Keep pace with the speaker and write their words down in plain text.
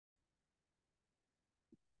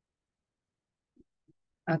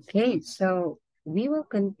Okay, so we will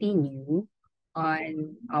continue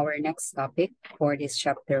on our next topic for this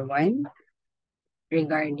chapter 1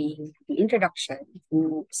 regarding the introduction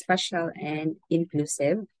to special and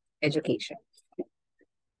inclusive education.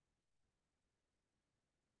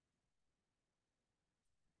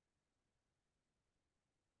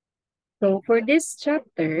 So for this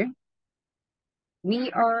chapter,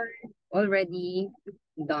 we are already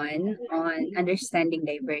done on understanding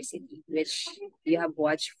diversity, which you have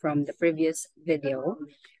watched from the previous video.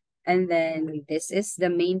 And then this is the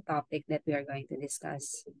main topic that we are going to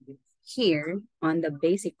discuss here on the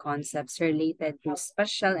basic concepts related to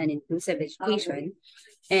special and inclusive education.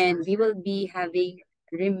 And we will be having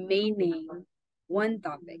remaining one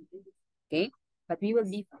topic, okay? But we will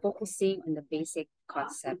be focusing on the basic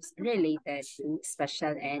concepts related to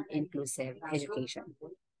special and inclusive education.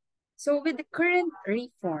 So with the current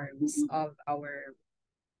reforms of our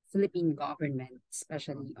Philippine government,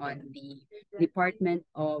 especially on the Department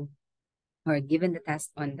of or given the task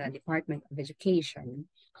on the Department of Education.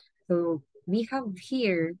 So we have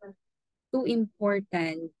here two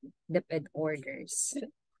important DepEd orders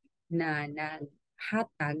na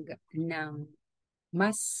naghatag ng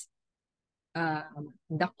mas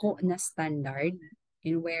dako na standard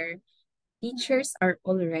in where teachers are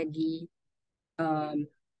already um,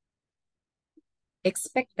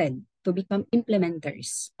 expected to become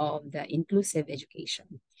implementers of the inclusive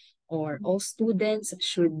education, or all students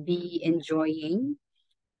should be enjoying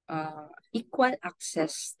equal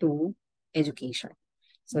access to education.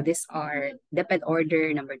 So these are DepEd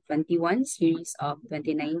Order number 21, series of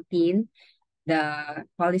 2019, the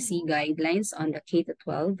policy guidelines on the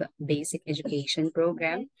K-12 basic education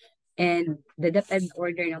program, and the DepEd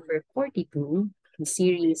Order number 42,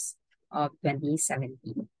 series of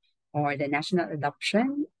 2017, or the national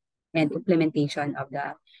adoption and implementation of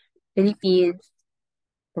the Philippine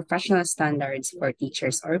Professional Standards for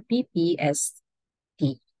Teachers, or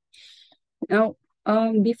PPST. Now,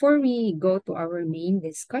 before we go to our main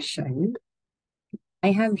discussion,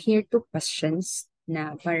 I have here two questions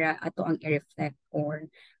na para ato ang i-reflect or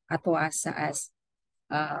ato asa as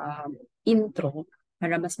intro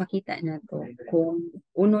para mas makita na to kung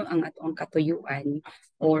uno ang ato ang katuyuan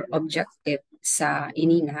or objective sa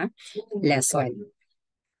inina lesson.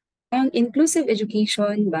 Ang inclusive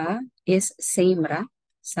education ba is same ra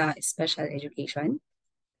sa special education?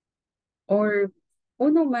 Or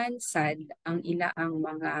uno man sad ang ila ang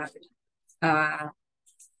mga uh,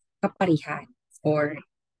 kaparihan or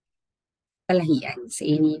kalahian sa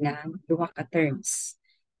ini na duha ka terms.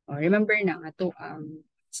 Remember na ato ang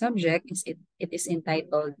subject it is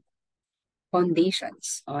entitled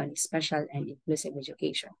Foundations on Special and Inclusive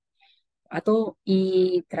Education. Ato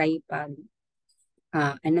i-try pag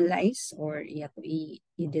analyze or ato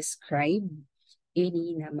i-describe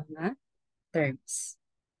ini na mga terms.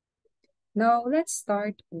 Now, let's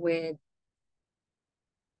start with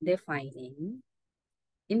defining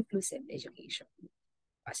inclusive education.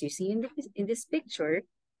 As you see in this picture,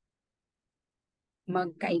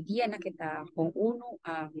 magka-idea na kita kung uno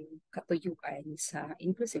ang katuyuan sa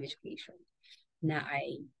inclusive education na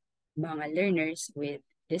ay mga learners with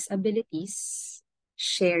disabilities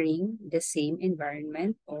sharing the same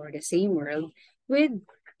environment or the same world with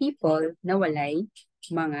people na walay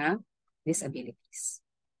mga disabilities.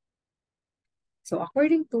 So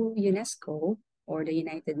according to UNESCO or the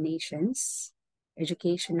United Nations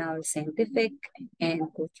Educational, Scientific,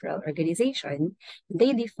 and Cultural Organization,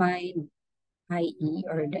 they define IE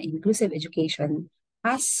or the inclusive education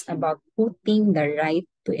as about putting the right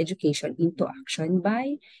to education into action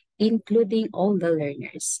by including all the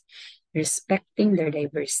learners, respecting their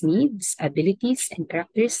diverse needs, abilities, and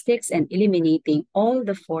characteristics, and eliminating all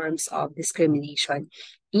the forms of discrimination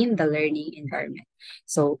in the learning environment.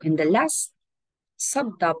 So in the last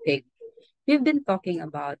subtopic, we've been talking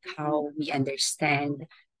about how we understand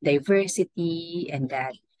diversity and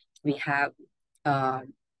that we have uh,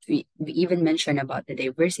 we even mentioned about the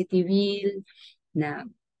diversity wheel na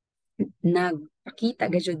nagpakita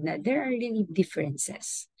gajud na there are really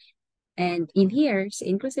differences. And in here, sa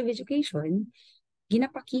inclusive education,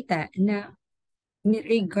 ginapakita na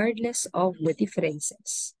regardless of the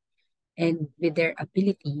differences and with their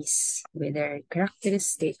abilities, with their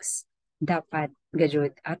characteristics, dapat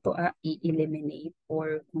gajud ato i-eliminate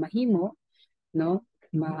or mahimo no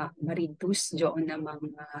ma-reduce joon na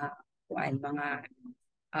mga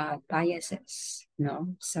biases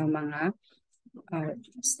no sa mga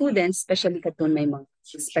students, especially katong may mga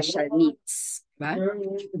special needs. Ba?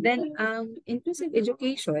 Then, inclusive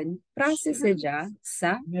education, process siya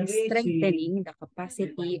sa strengthening the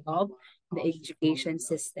capacity of the education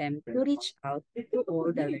system to reach out to all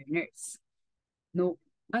the learners. No,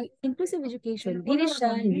 ang inclusive education, dili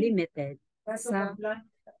siya limited sa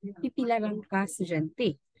pipila lang ka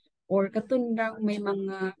estudyante or katundang may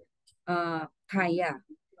mga kaya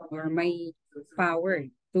or may power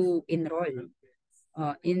to enroll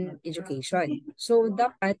in education. So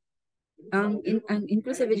dapat ang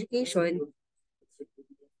inclusive education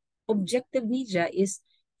objective niya is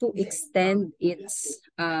to extend its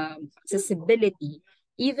accessibility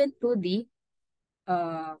even to the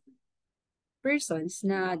persons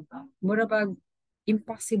na murabag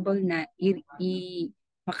impossible na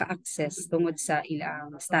maka-access tungod sa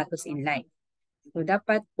ilang status in life. So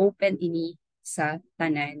dapat open ini sa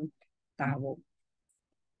tanan tao.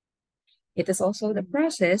 It is also the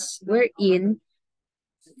process wherein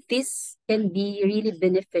this can be really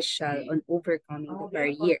beneficial on overcoming the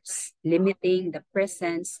barriers, limiting the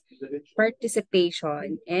presence,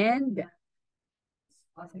 participation, and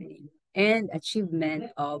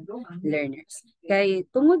achievement of learners. Kay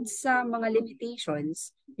tungod sa mga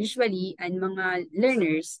limitations, usually ang mga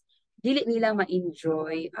learners dili nila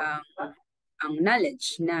ma-enjoy ang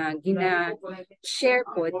knowledge na gina-share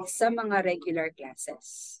po sa mga regular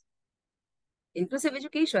classes. Inclusive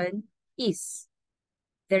education is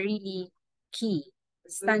the really key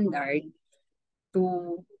standard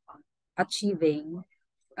to achieving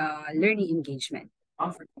learning engagement.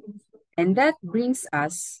 And that brings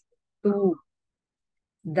us to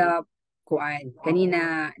the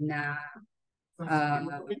kanina na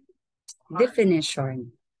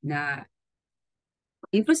definition na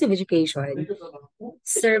inclusive education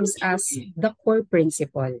serves as the core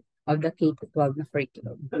principle of the K-12 na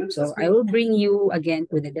curriculum. So I will bring you again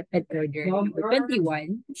to the DepEd Order number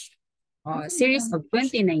 21, series of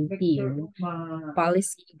 2019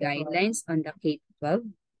 policy guidelines on the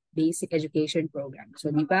K-12 basic education program.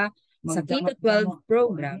 So di ba sa K-12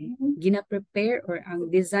 program, gina-prepare or ang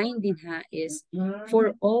design din ha is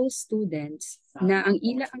for all students na ang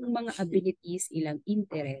mga abilities, ilang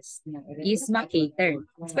interest is ma-cater.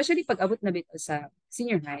 Especially pag abot na bito sa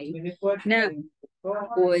senior high na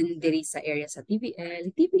kung diri sa area sa TVL,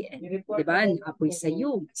 di ba? Apoy sa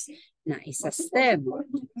UMS, na isa STEM.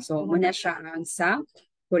 So, muna siya ang sa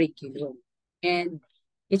curriculum. And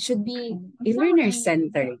it should be a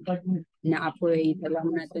learner-centered na apoy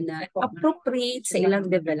talong na to na appropriate sa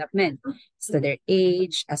ilang development as to their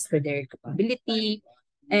age, as to their capability,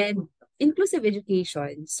 and inclusive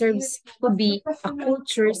education serves to be a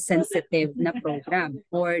culture-sensitive na program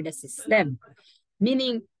or the system.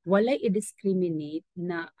 Meaning, walay i-discriminate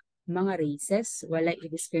na mga races, walay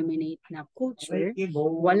i-discriminate na culture,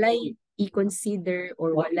 walay i-consider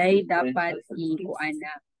or walay dapat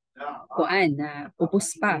kuan na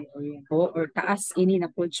upos pa or taas ini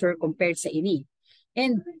na culture compared sa ini.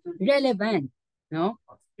 And relevant, no?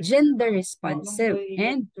 Gender responsive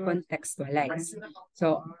and contextualized.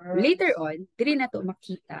 So, later on, dili na to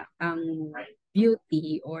makita ang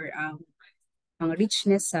beauty or ang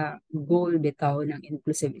richness sa goal bitaw ng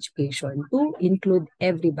inclusive education to include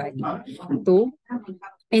everybody to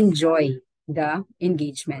enjoy the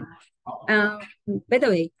engagement. By the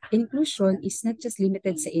way, inclusion is not just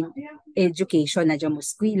limited sa education na dyan mo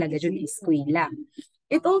eskwela, gadyon eskwela.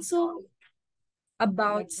 It is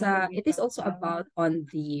also about on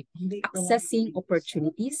the accessing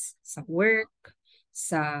opportunities sa work,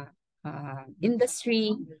 sa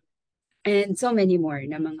industry, and so many more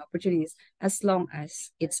na mga opportunities as long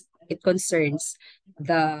as it concerns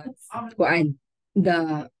the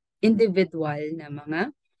individual na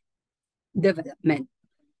mga development.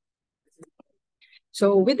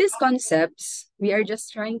 So with these concepts, we are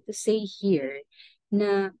just trying to say here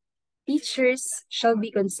na teachers shall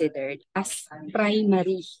be considered as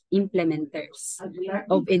primary implementers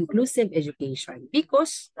of inclusive education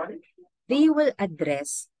because they will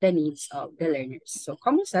address the needs of the learners. So,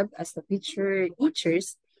 kamusab, as the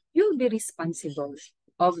teachers, you'll be responsible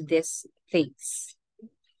of these things.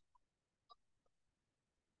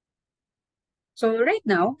 So, right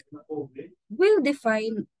now, we'll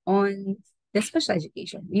define on the special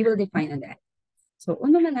education. We will define on that. So,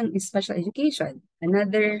 una man ang special education,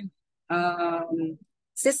 another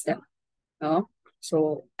system. No?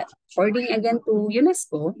 So, according again to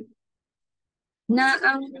UNESCO, na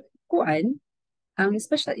ang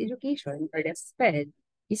special education or the SPED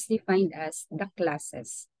is defined as the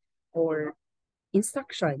classes or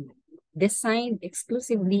instruction designed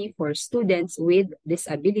exclusively for students with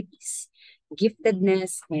disabilities,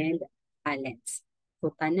 giftedness, and talents. So,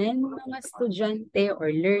 tanan mga estudyante or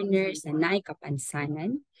learners na naay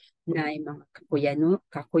kapansanan, naay mga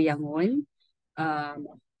kakuyangon, um,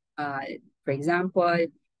 uh, for example,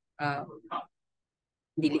 uh,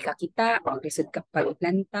 dili ka kita, maglisod ka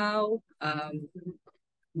paglantaw,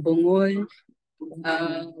 bungol,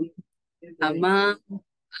 um, ama,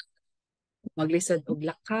 maglisod og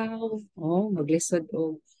lakaw, maglisod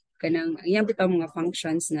og kanang iyang bitaw mga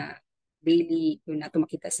functions na daily kung nato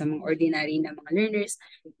makita sa mga ordinary na mga learners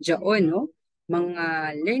diyon, no,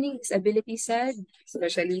 mga learning disabilities sad,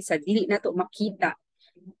 especially sa dili nato makita,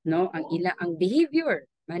 no, ang behavior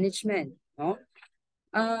management, no.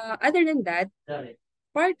 Other than that,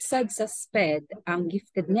 part sad sa SPED ang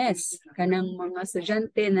giftedness kanang mga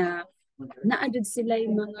estudyante na naadud sila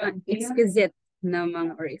yung mga exquisite na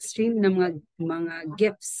mga or extreme na mga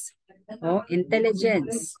gifts,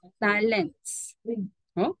 intelligence, talents,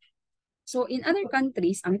 So in other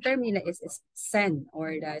countries, ang term nila is SEN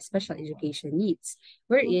or the special education needs,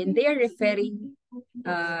 wherein they are referring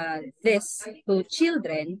this to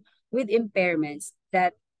children with impairments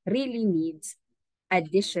that really needs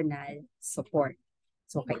additional support.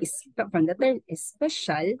 So from the term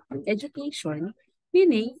special education,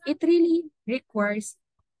 meaning it really requires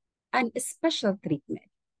an special treatment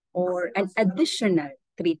or an additional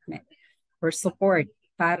treatment or support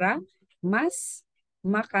para mas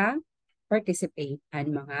maka-participate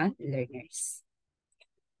ang mga learners.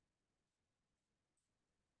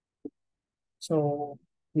 So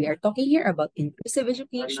we are talking here about inclusive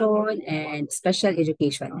education and special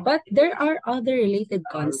education, but there are other related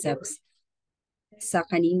concepts sa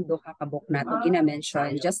kaning duha ka book nato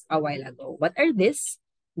gina-mention just a while ago. What are this?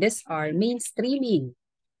 These are mainstreaming,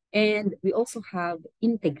 and we also have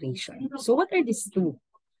integration. So what are these two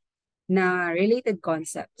na related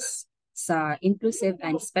concepts sa inclusive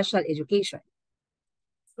and special education?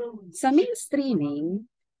 Sa mainstreaming,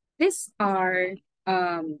 these are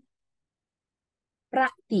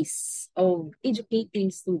practice of educating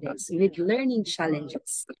students with learning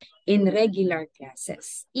challenges in regular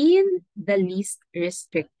classes in the least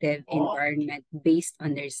restrictive environment based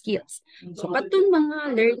on their skills. So katong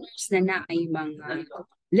mga learners na naay mga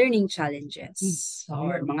learning challenges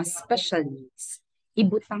or mga special needs,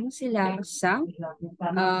 ibutang sila sa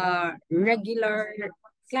regular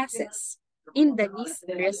classes in the least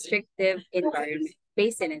restrictive environment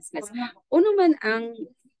based on skills. Uno man ang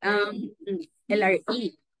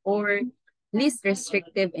LRE or least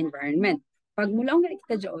restrictive environment. Pag mula nga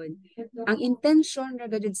kita dyan, ang intention na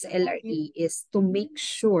gadid sa LRE is to make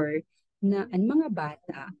sure na ang mga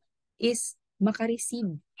bata is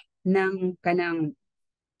makareceive ng kanang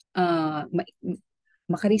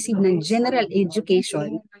makareceive ng general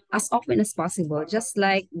education as often as possible, just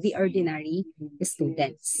like the ordinary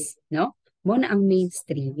students, no? Muna ang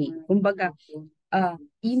mainstreaming. Kumbaga,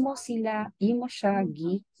 imo siya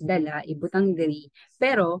gidala ibutang diri,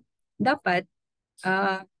 pero dapat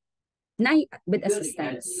with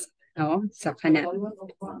assistance, no, sa kana.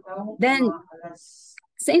 Then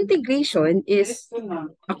sa integration is,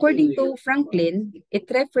 according to Franklin, it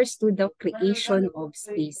refers to the creation of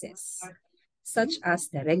spaces such as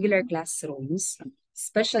the regular classrooms,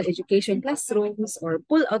 special education classrooms, or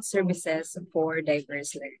pull-out services for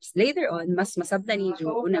diverse learners. Later on, mas masabtan ni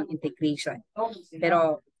unang integration.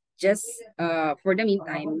 Pero just for the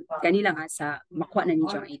meantime, kanila nga sa makuha na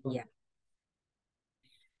ninyo ang idea.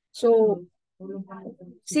 So,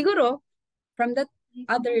 siguro, from that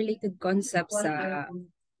other related concepts sa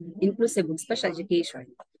inclusive and special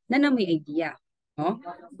education, na may idea.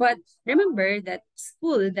 But remember that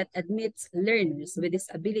school that admits learners with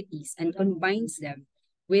disabilities and combines them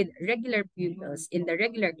with regular pupils in the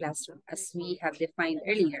regular classroom, as we have defined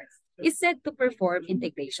earlier, is said to perform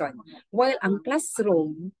integration, while ang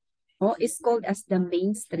classroom is called as the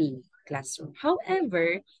mainstream classroom.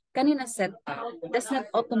 However, kanina setup does not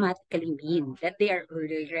automatically mean that they are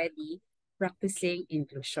already practicing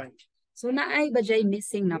inclusion. So naay ba dyan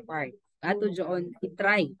missing na part? Ato dyan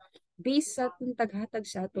itry based sa itong taghatag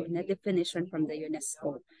sa ato na definition from the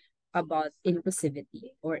UNESCO about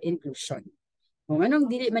inclusivity or inclusion. Kung anong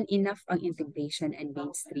dili man enough ang integration and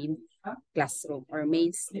mainstream classroom or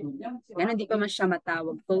mainstream, ganun di pa man siya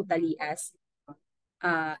matawag totally as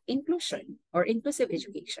inclusion or inclusive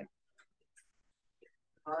education.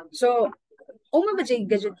 So, uma ba dyan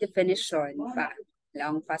gadget definition pa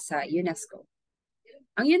lang pa sa UNESCO?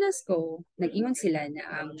 Ang UNESCO, nag-ingon sila na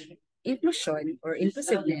ang inclusion or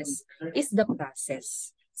inclusiveness is the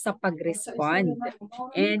process sa pag-respond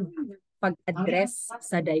and pag-address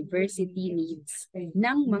sa diversity needs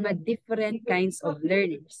ng mga different kinds of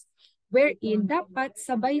learners wherein dapat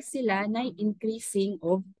sabay sila na increasing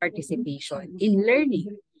of participation in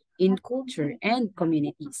learning, in culture, and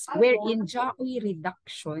communities, wherein jaoy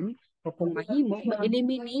reduction o kung mahimo,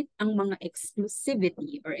 ma-eliminate ang mga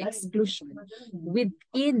exclusivity or exclusion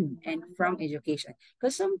within and from education.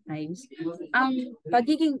 Because sometimes, ang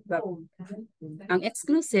pagiging, ang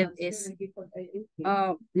exclusive is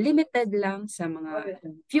limited lang sa mga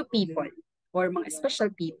few people or mga special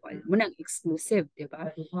people, munang exclusive, di ba?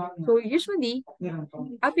 So usually,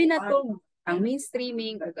 abi na to, ang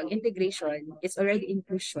mainstreaming o ang integration is already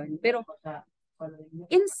inclusion, pero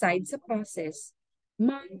inside sa process,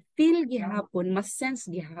 ma-feel gihapon, ma-sense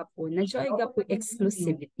gihapon, na joy po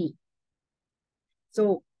exclusivity.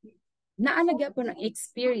 So, naalaga po ng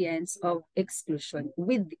experience of exclusion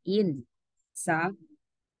within sa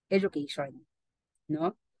education,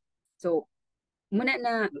 no? So, muna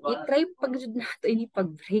na i-try pagjud nato ini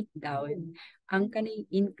pag-breakdown ang kanang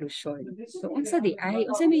inclusion. So unsa di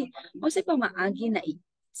ay unsa pa maagi na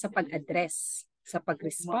sa pag-address, sa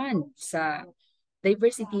pag-respond sa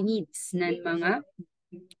diversity needs ng mga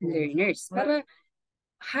learners para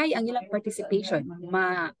high ang ilang participation.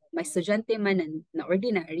 May estudyante man na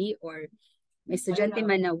ordinary or may estudyante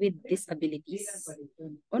man na with disabilities.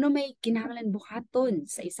 Ano may kinahanglan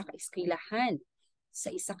buhaton sa isa ka eskwelahan,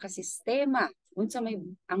 sa isa ka sistema, unsa may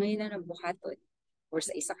angay na buhaton, or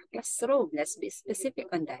sa isa ka classroom. Let's be specific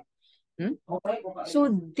on that. So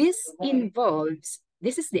this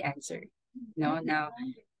is the answer. No? Now,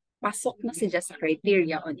 pasok na siya sa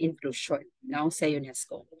criteria on inclusion now sa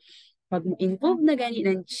UNESCO. Pag involve na gani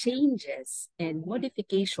ng changes and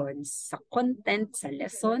modifications sa content sa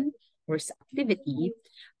lesson or sa activity,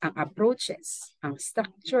 ang approaches, ang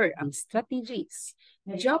structure, ang strategies,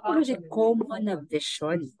 geopolitic common na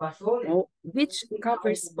vision, which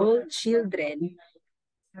covers all children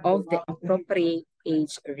of the appropriate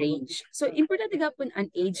age range. So, importante nga po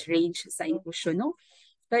ang age range sa inclusion, no?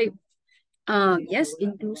 Kaya, yes,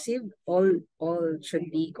 inclusive, all should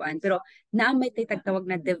be kuan, pero na may tawag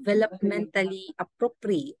na developmentally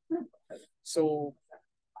appropriate. So,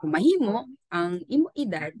 kung mahimo, ang imo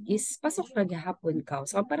edad is pasok ra gihapon ka.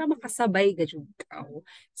 So, para makasabay gajud ka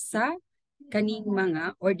sa kaning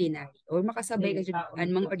mga ordinary or makasabay gajud ang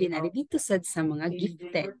mga ordinary dito sad sa mga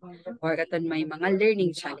gifted or katon may mga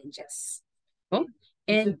learning challenges. Oh?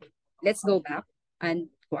 And let's go back and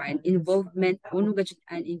involvement uno gajud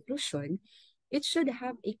and inclusion. It should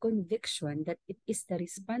have a conviction that it is the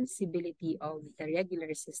responsibility of the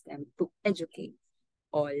regular system to educate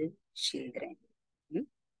all children.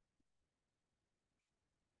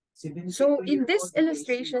 So in this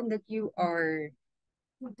illustration that you are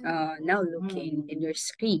now looking in your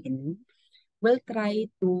screen, we'll try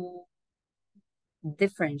to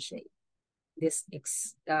differentiate this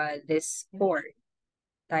four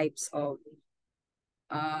types of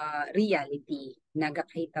reality na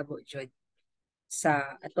gakahitabo jud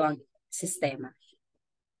sa atong sistema.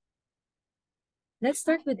 Let's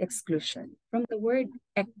start with exclusion. From the word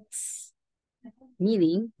ex,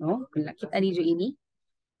 meaning, no, kung nakita niyo ini,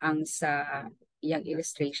 ang sa iyang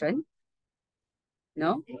illustration,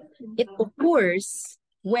 no? It occurs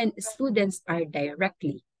when students are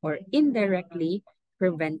directly or indirectly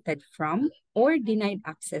prevented from or denied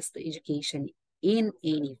access to education in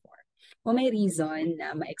any form. Kung may reason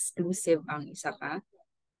na ma-exclusive ang isa ka,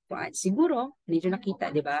 siguro, medyo nakita,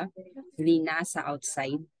 di ba? Hindi nasa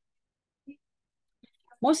outside.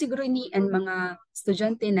 Mo siguro ni ang mga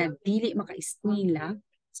estudyante na dili maka-eskwela,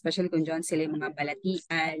 especially kung dyan sila yung mga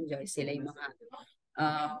balatian, dyan sila yung mga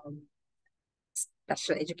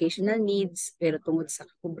special educational needs, pero tungod sa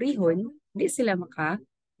kubrihon, di sila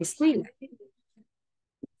maka-eskwela.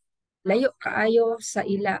 Layo kaayo sa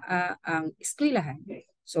ila ang eskwelahan.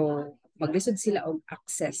 So, maglisod sila og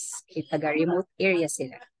access kay taga remote area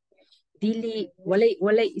sila. Dili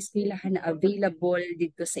walay eskwelahan na available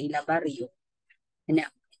dito sa ila baryo. Na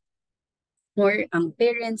or ang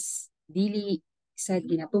parents dili sa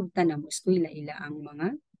ginatugtan na mo eskwela ila ang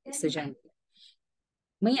mga estudyante.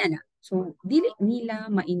 May anak. So, dili nila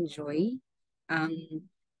ma-enjoy ang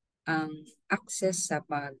access sa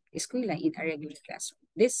pag-eskwela in a regular classroom.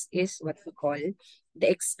 This is what we call the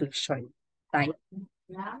exclusion type.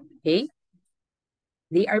 Okay?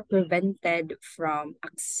 They are prevented from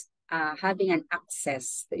having an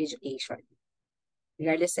access to education.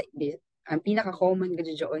 Regardless sa ang pinaka-common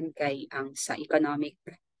gado doon kay ang sa economic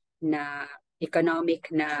na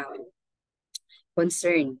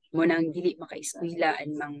concern mo nang dili maka-eskwela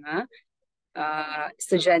ang mga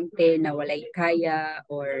estudyante na walay kaya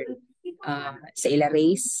or sa ila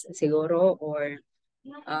race siguro or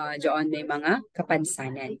doon may mga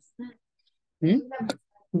kapansanan.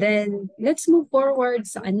 Then, let's move forward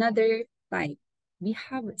sa another type. We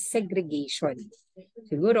have segregation.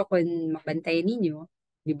 Siguro kung mapantayan ninyo,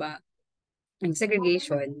 di ba, ang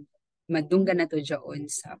segregation, madunggan na to dyan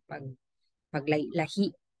sa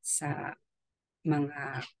paglahi sa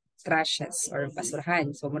mga trashes or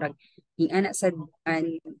basurahan. So, murag, yung anak sa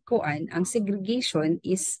kuan, ang segregation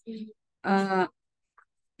is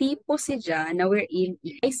tipo siya na wherein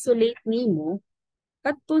i-isolate nimo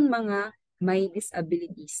katun mga may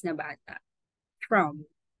disabilities na bata from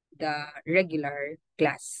the regular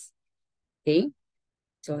class. Okay?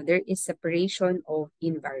 So, there is separation of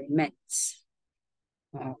environments.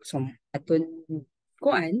 So, atun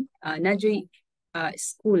kuan, nadyo'y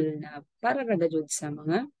school na para ragajud sa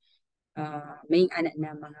mga may anak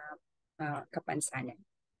na mga kapansanan.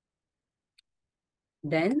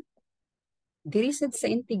 Then, diri sad sa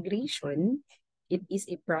integration, it is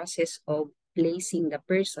a process of placing the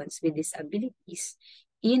persons with disabilities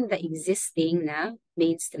in the existing na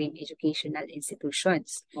mainstream educational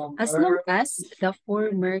institutions as long as the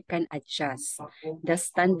former can adjust the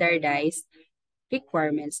standardized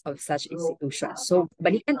requirements of such institutions. So,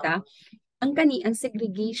 balikan ta, ang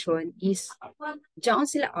segregation is diyan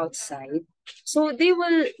sila outside, so they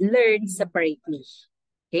will learn separately.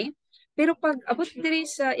 Okay? Pero pag abot diri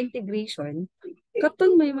sa integration,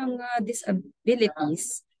 katon may mga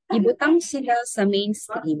disabilities, ibutang sila sa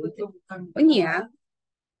mainstream. Unya,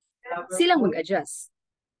 sila mag-adjust.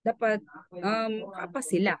 Dapat apa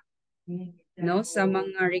sila no sa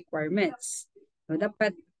mga requirements. No,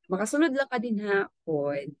 dapat makasunod lang ka din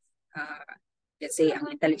hapon. Let's say ang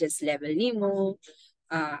intelligence level nimo,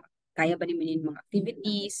 kaya ba nimo yung mga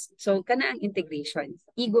activities. So kana ang integration.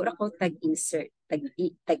 Igo ra ko tag-insert,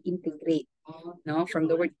 tag-integrate, no,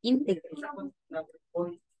 from the word integrate.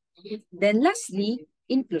 Then lastly,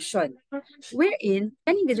 inclusion, wherein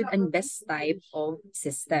kaning gajud ang best type of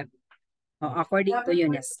system, according to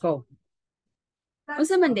UNESCO.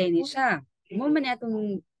 Unsa man din siya? Mo man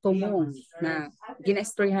atong tumong na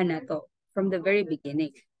ginaistoryahan nato from the very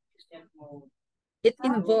beginning. It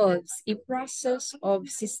involves a process of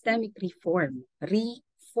systemic reform.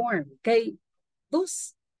 Kay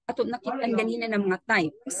those ato nakitaan ganina ng mga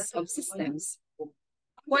types of systems.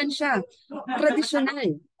 Kuan siya,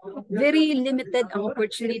 traditional. Very limited ang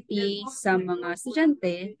opportunity sa mga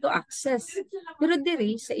estudyante to access. Pero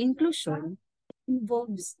diri sa inclusion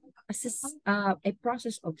involves a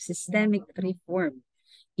process of systemic reform,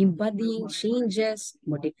 embodying changes,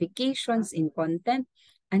 modifications in content,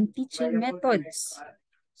 and teaching methods.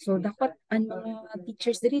 So, dapat ang mga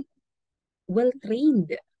teachers diri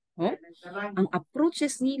well-trained. Oh? Ang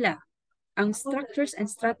approaches nila, ang structures and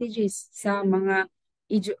strategies sa mga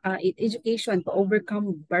education to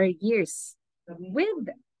overcome barriers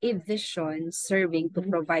with a vision serving to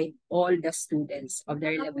provide all the students of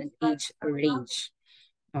the relevant age range.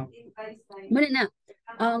 Oh. Muna na,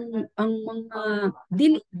 ang mga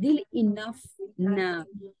dili enough na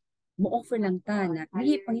mo-offer lang ta na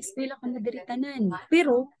dili pang-eskwela ka na diri tanan.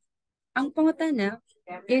 Pero ang pangutana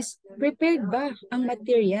is prepared ba ang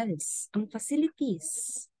materials, ang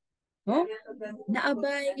facilities? No?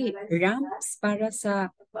 Naabay ramps para sa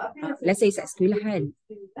let's say sa eskwelahan.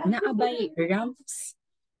 Naabay ramps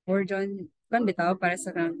or John kan bitaw para sa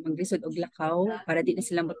maglisod og lakaw para di na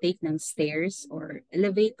sila mo take ng stairs or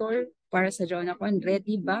elevator para sa John ako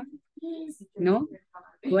ready ba, no?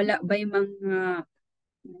 Wala ba yung mga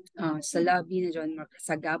sa lobby na John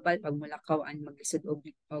makasagabal pag mulakaw an maglisod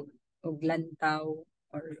og lantaw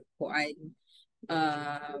or kuan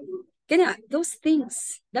kaya those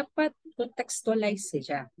things dapat contextualize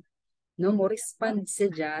siya, no, mo respond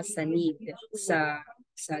siya sa need sa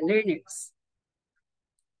learners.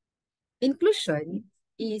 Inclusion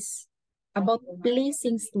is about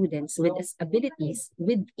placing students with disabilities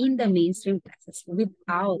within the mainstream classes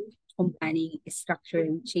without accompanying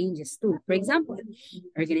structural changes too. For example,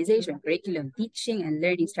 organization, curriculum, teaching, and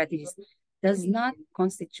learning strategies does not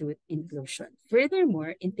constitute inclusion.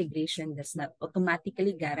 Furthermore, integration does not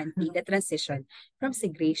automatically guarantee the transition from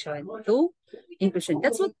segregation to inclusion.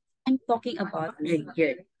 That's what I'm talking about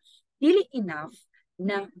earlier. Dili enough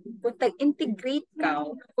na kung tag-integrate ka,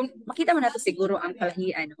 kung makita mo nato siguro ang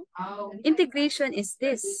kalahian, no? Integration is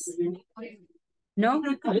this, no?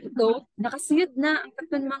 Ito, nakasuyod na ang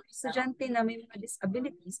katun mga estudyante na may mga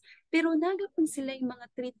disabilities, pero nagapon sila yung mga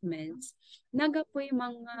treatments, nagapo yung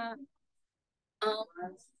mga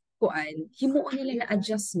himuon nila na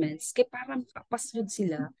adjustments kay para makapasyod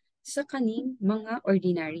sila sa kaning mga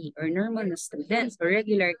ordinary or normal na students or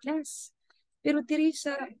regular class. Pero diri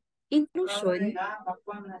sa inclusion,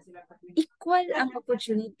 equal ang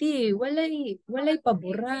opportunity. Walay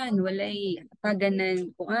paboran, walay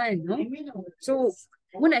paganan kuan, no? So,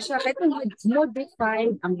 muna siya, kahit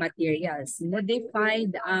modified ang materials,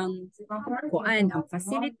 modified ang kuan, ang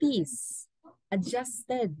facilities,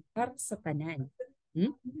 adjusted para sa tanan.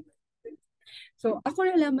 So, ako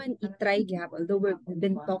na naman i-try gihap, although we've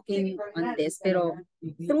been talking on this, pero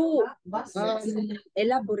through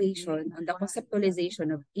elaboration on the conceptualization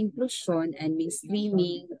of inclusion and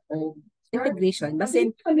mainstreaming of integration,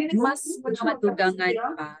 basin mas matugangan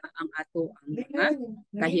pa ang ato ang mga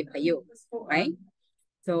kahibayo. Okay?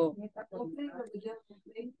 So,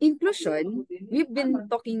 inclusion, we've been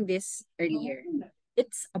talking this earlier.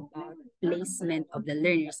 It's about placement of the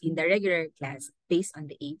learners in the regular class based on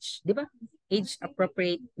the age. Di ba? Age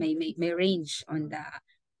appropriate, may range on the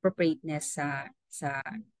appropriateness sa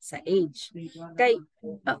age. Kay,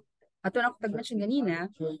 ato na ako tag-mention ganina,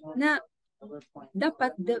 na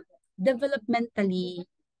dapat developmentally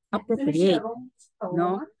appropriate.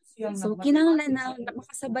 No? So, kinahanglan na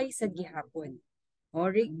makasabay sa gihapon.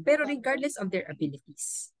 Pero regardless of their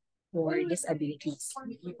abilities or disabilities.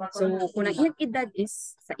 So, kung ang iyang edad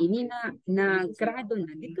is sa inina na grado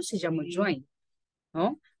na, dito siya mo join.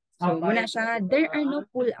 No? So, muna siya, there are no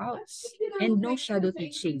pull-outs and no shadow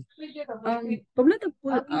teaching. Pag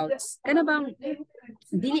pull-outs, kana bang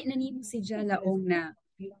dili na nimo si laong na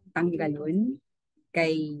tanggalon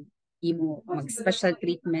kay imo mag-special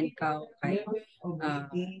treatment ka kay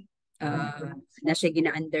na siya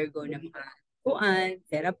gina-undergo ng mga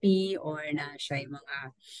therapy or na siya yung mga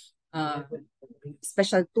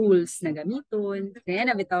special tools na gamiton. Kaya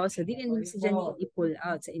na bitaw, so di rin si Janine i-pull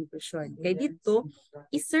out sa inclusion. Kaya dito,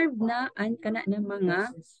 i-serve na ang kana ng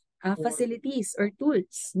mga facilities or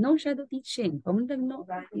tools. No shadow teaching. Pamundag no,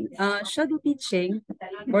 shadow teaching,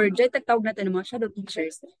 or dyan tagtawag natin ng mga shadow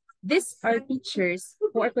teachers, these are teachers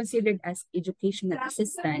who are considered as educational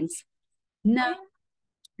assistants na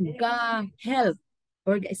ga-help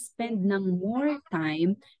or ga-spend ng more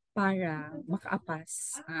time para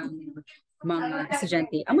makaapas ang mga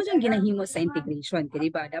estudyante. Amo dyan ginahimo sa integration. Kaya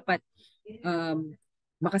diba, dapat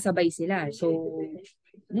makasabay sila. So,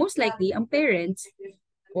 most likely, ang parents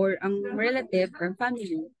or ang relative or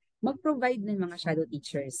family mag-provide ng mga shadow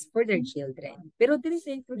teachers for their children. Pero dito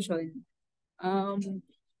sa inclusion,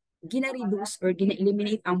 gina-reduce or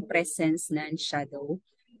gina-eliminate ang presence ng shadow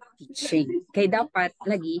teaching. Kaya dapat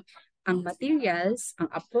lagi ang materials,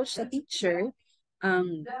 ang approach sa teacher,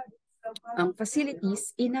 ang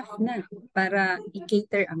facilities enough na para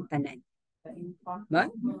i-cater ang tanan. Ba?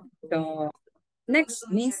 So, next,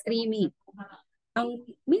 mainstreaming. Ang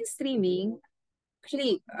mainstreaming,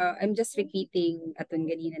 actually, I'm just repeating aton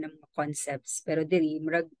ganina ng mga concepts, pero diri,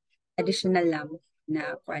 murag additional lang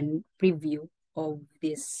na preview of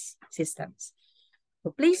these systems.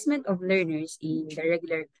 The placement of learners in the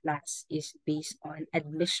regular class is based on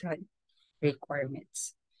admission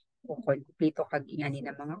requirements. Kung kompleto kag ingani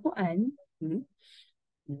ng mga kuan,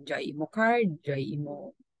 joy mo card, joy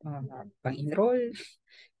mo pang-enroll.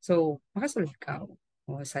 So, makasulod ka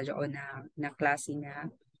sa doon na klase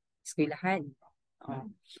na eskwelahan.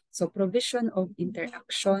 So, provision of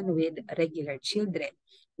interaction with regular children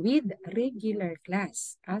with regular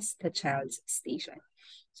class as the child's station.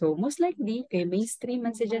 So, most likely, kay mainstream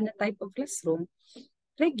man siya na type of classroom,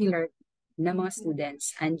 regular na mga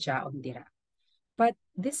students andya dira. But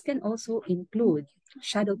this can also include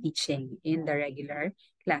shadow teaching in the regular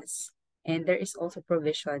class. And there is also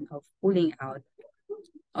provision of pulling out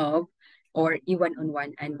of or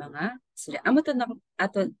iwan-on-one ang mga students. Amo to na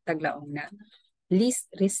ato taglaong na least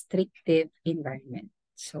restrictive environment.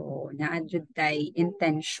 So, na-adjud tay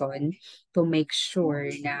intention to make sure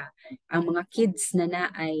na ang mga kids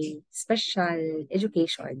na ay special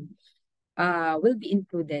education will be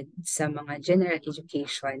included sa mga general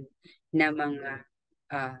education na mga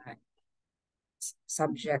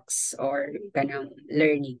subjects or kanang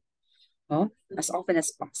learning as often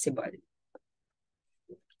as possible.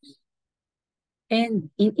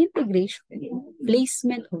 And in integration,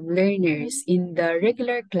 placement of learners in the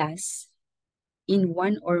regular class in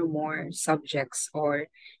one or more subjects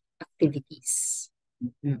or activities.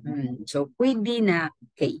 So, pwede na,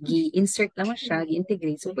 i-insert lang siya,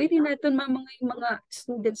 i-integrate. So, pwede na ito mga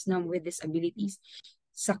students na with disabilities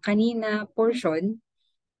sa kanina portion,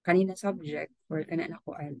 kanina subject, or kanina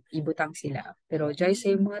kuan, ibutang sila. Pero, dyan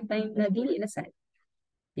sa mga time na dili na sad.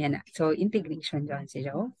 Yan na. So, integration dyan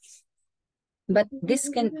sila. But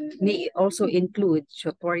this may also include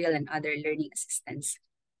tutorial and other learning assistance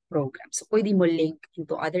programs. So, pwede mo link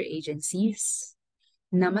into other agencies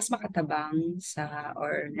na mas makatabang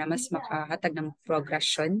or na mas makahatag ng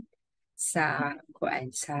progression sa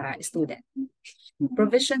student.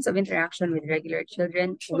 Provisions of interaction with regular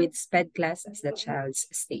children with SPED class as the child's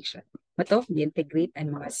station. Mato, integrate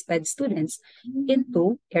ang mga SPED students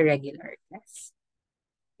into irregular class.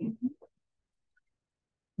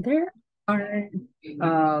 There are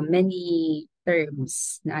many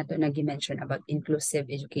terms na ato nag-mention about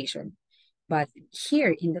inclusive education. But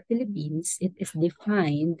here in the Philippines, it is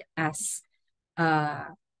defined as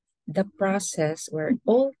the process where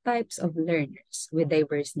all types of learners with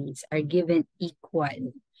diverse needs are given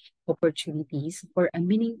equal opportunities for a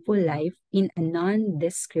meaningful life in a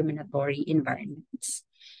non-discriminatory environment.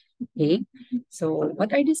 Okay, so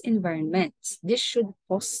what are these environments? This should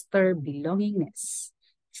foster belongingness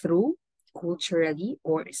through culturally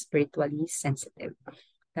or spiritually sensitive.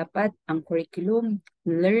 Dapat ang curriculum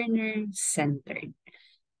learner-centered.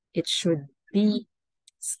 It should be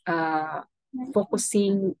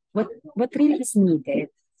focusing what really is needed.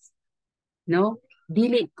 No?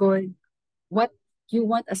 Dili ko what you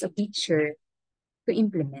want as a teacher to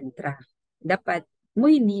implement ra. Dapat mo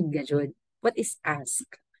need ga jud what is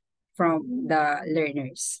asked from the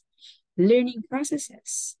learners. Learning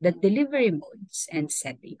processes, the delivery modes and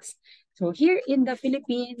settings. So here in the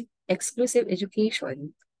Philippine exclusive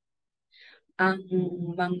education, ang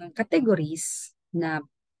mga categories na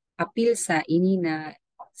appeal sa ini na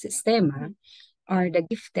sistema are the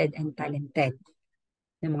gifted and talented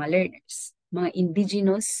na mga learners, mga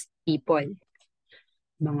indigenous people,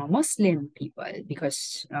 mga Muslim people,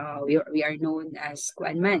 because we are known as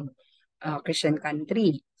Kuanman, Christian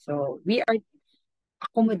country. So we are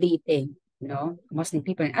accommodating, Muslim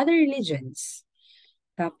people and other religions.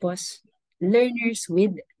 Tapos, learners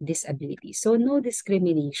with disabilities. So no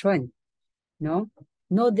discrimination, no?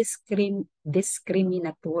 No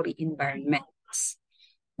discriminatory environments.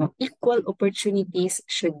 No? Equal opportunities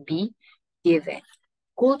should be given.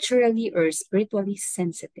 Culturally or spiritually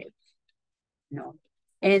sensitive. No?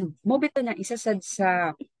 And mo bito na isa sad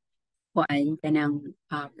sa kuan kanang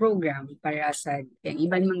program para sa yung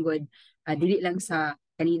iban manggod dili lang sa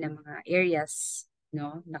kanina mga areas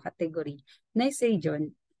na category na sa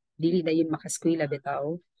region dili dayon makaskwela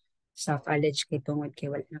bitaw sa college kay tungod kay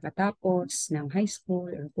wala nakatapos ng high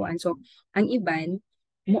school or kuan. So ang iban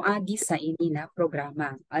moagi sa ini na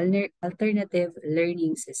programa alternative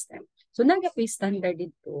learning system. So nagapay standard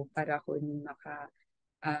dito para kung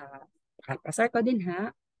makapasar ka din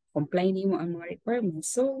ha, comply nimo ang mga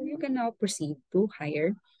requirements, so you can now proceed to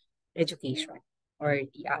higher education or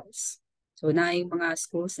TLs. So na yung mga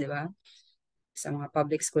schools, di ba? Sa mga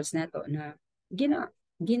public schools na to na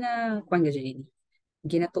kuan ga dyan,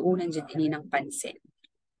 ginatuunan dyan ini ng pansin.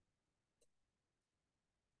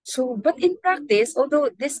 So, but in practice, although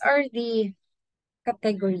these are the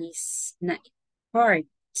categories na part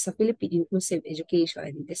sa Philippine Inclusive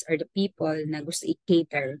Education, these are the people na gusto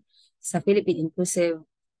i-cater sa Philippine Inclusive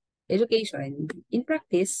Education, in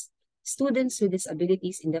practice, students with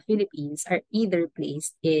disabilities in the Philippines are either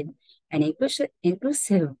placed in an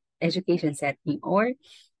inclusive education setting or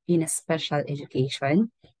in a special education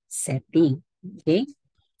setting. Okay?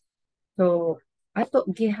 So, ato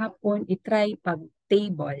gihapon itry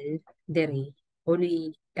pag-table dere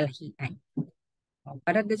unoy kalahian.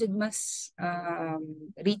 Para gajud mas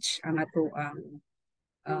reach ang ato ang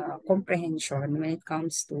comprehension when it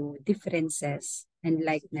comes to differences and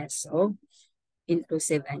likeness of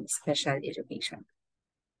inclusive and special education.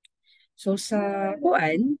 So sa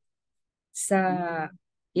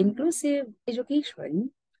inclusive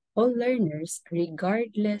education, all learners,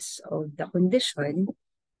 regardless of the condition,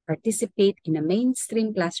 participate in a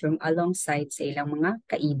mainstream classroom alongside sa ilang mga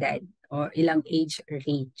kaedad or ilang age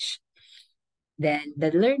range. Then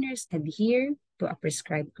the learners adhere to a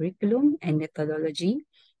prescribed curriculum and methodology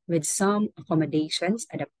with some accommodations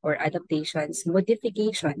or adaptations,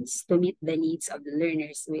 modifications to meet the needs of the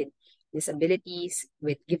learners with disabilities,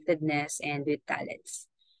 with giftedness, and with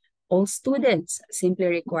talents. All students simply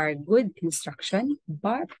require good instruction,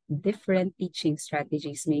 but different teaching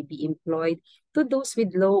strategies may be employed to those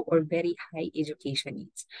with low or very high education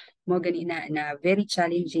needs. Mo ganina na very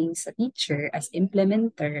challenging sa teacher as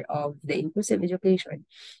implementer of the inclusive education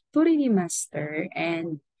to really master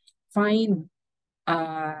and find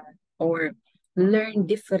or learn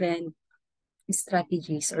different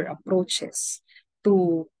strategies or approaches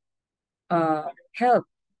to help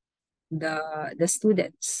the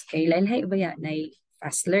students. Kay lain-lain ba yan? Na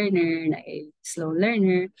fast learner, na slow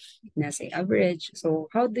learner, na say average. So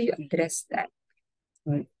how do you address that?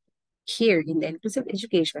 Well, here in the inclusive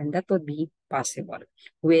education, that would be possible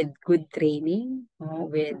with good training,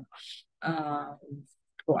 with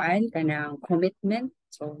kanang commitment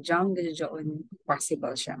So, diyan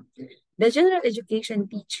possible siya. The general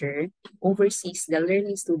education teacher oversees the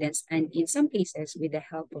learning students and in some cases with the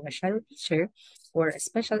help of a shadow teacher or a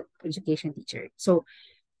special education teacher. So,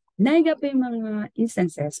 naiga pa yung mga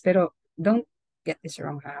instances, pero don't get this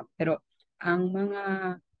wrong ha. Pero ang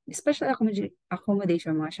mga special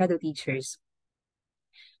accommodation, mga shadow teachers,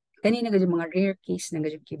 kanina gadyo mga rare case na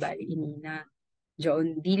gadyo kibali ini na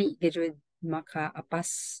diyon dili gadyo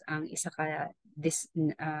makaapas ang isa ka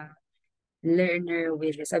learner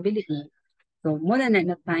with disability. So, muna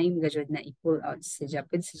na time gadyo na i-pull out siya.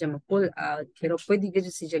 Pwede siya ma-pull out, pero pwede gadyo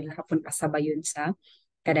siya hapon pasabayon sa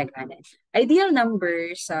kadaghanan. Ideal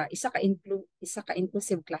number sa isa ka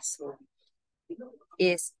inclusive classroom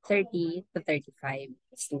is 30 to 35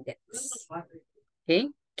 students. Okay?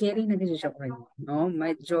 Carry na gadyo siya no?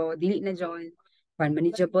 Medyo dili na dyan,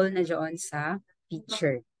 manageable na dyan sa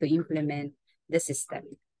teacher to implement the system.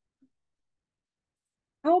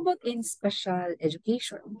 How about in special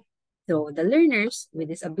education? So the learners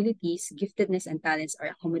with disabilities, giftedness, and talents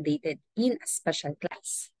are accommodated in a special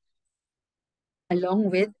class,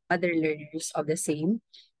 along with other learners of the same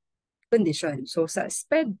condition. So sa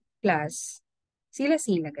SPED class,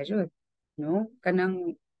 sila-sila gajud, no?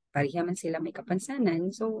 Kanang pareha man sila may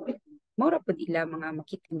kapansanan. So mura pud ila mga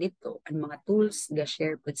makita dito ang mga tools ga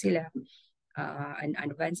share pud sila an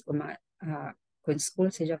advance o mga kung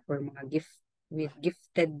school sila for mga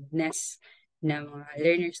giftedness na mga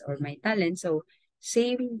learners or may talent. So,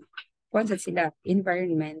 same kung sila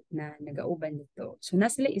environment na nagauban dito. So, na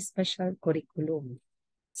sila special curriculum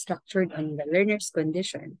structured on the learner's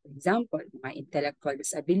condition. For example, mga intellectual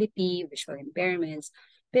disability, visual impairments,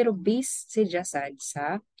 pero based sila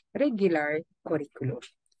sa regular curriculum.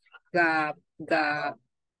 Ga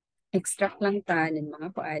extract lang ta ng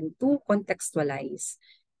mga kuan to contextualize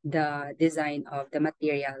the design of the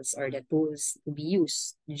materials or the tools to be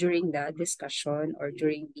used during the discussion or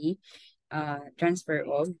during the transfer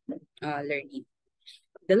of learning.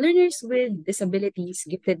 The learners with disabilities,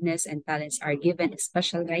 giftedness, and talents are given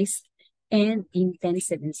specialized and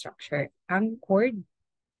intensive instruction anchored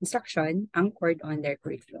on their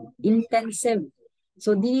curriculum. Intensive.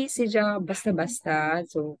 So, di siya basta-basta.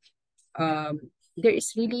 So, there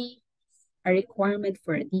is really a requirement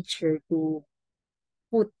for a teacher to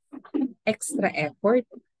put extra effort,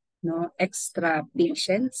 no, extra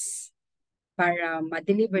patience para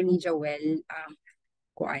ma-deliver ni Joel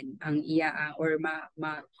ang iya or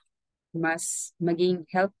mas maging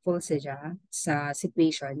helpful siya sa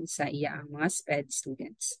situation sa iya ang mga SPED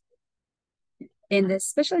students. And the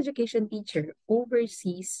special education teacher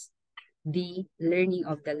oversees the learning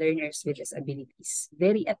of the learners with disabilities.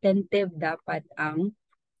 Very attentive dapat ang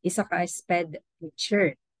isa ka SPED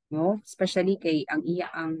teacher, no? Especially kay ang iya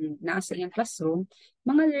ang nasa iyang classroom,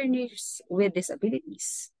 mga learners with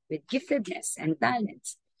disabilities, with giftedness and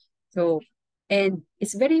talents. So, and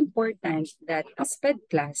it's very important that a SPED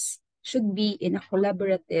class should be in a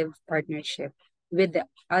collaborative partnership with the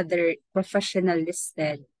other professional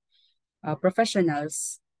listed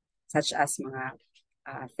professionals such as mga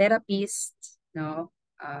therapists, no?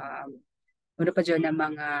 Ano pa dyan na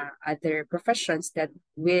mga other professions that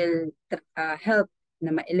will help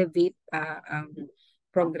na ma-elevate ang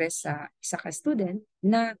progress sa isa ka student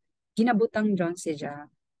na ginabutang dyan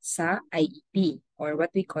siya sa IEP or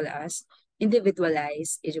what we call as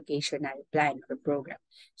individualized educational plan or program.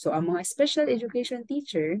 So, ang mga special education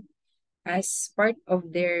teacher, as part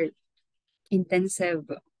of their intensive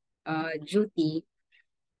duty,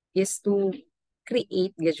 is to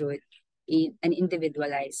create gajud an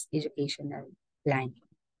individualized educational plan.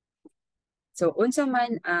 So, unsa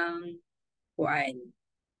man ang kuan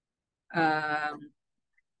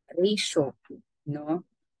ratio, no?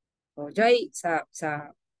 So, joy sa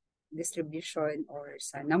distribution or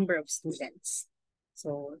sa number of students.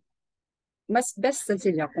 So, mas best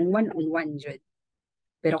sila kung one-on-one jud.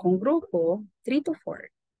 Pero kung grupo, 3 to 4,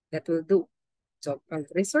 that will do. So, pag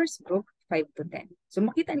resource group, 5 to 10. So,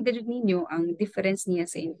 makita ni gadget ninyo ang difference niya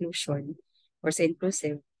sa inclusion or sa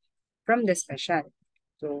inclusive from the special.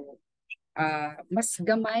 So, mas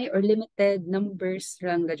gamay or limited numbers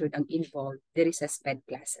lang gadget ang involved there is sa SPED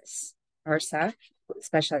classes or sa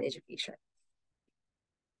special education.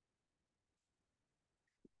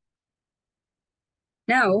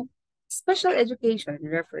 Now, special education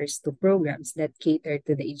refers to programs that cater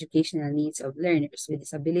to the educational needs of learners with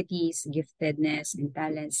disabilities, giftedness, and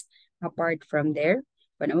talents apart from their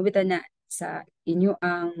panamubitan na sa inyo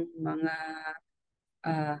ang mga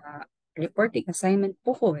reporting assignment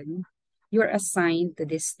pohon, you're assigned to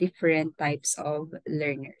these different types of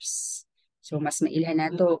learners. So, mas mailhan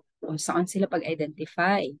nato kung saan sila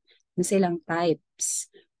pag-identify unsa ilang types,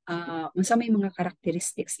 unsa may mga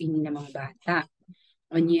characteristics ini na mga bata.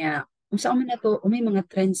 Unya, unsa man nato, may mga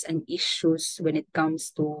trends and issues when it comes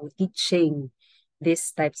to teaching these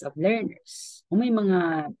types of learners. May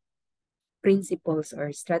mga principles or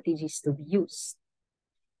strategies to be used.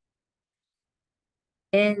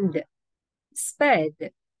 And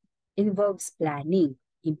SPED involves planning,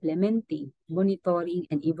 implementing, monitoring,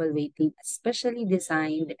 and evaluating a specially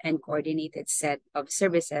designed and coordinated set of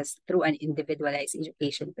services through an individualized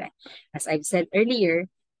education plan. As I've said earlier,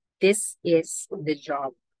 this is the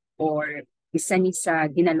job or isa ni sa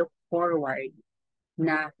ginalook forward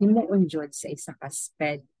na himuon jud sa isa ka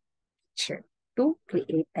SPED teacher to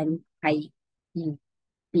create an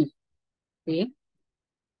IEP. Okay?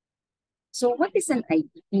 So what is an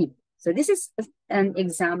IEP? So this is an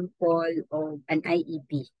example of an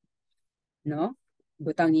IEP, no?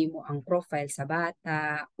 Butang nimo ang profile sa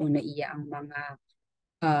bata, una iya ang mga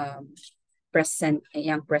um,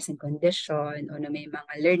 iyang present condition, una may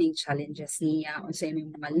mga learning challenges niya, unsa may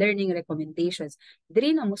mga learning recommendations.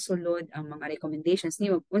 Diri na mosulod ang mga recommendations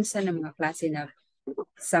niyo unsa na mga klase na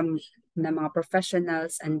mga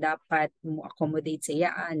professionals ang dapat mo accommodate sa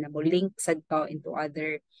iyaan na mo link sad to into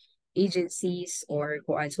other agencies or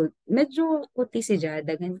kuan. So medyo kuti siya,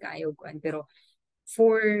 daghan kaayo kuan, pero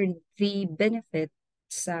for the benefit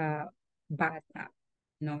sa bata,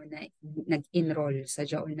 no, na nag-enroll sa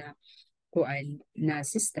diyon na kuan na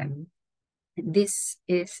system, this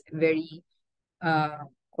is very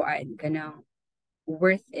kuan kanang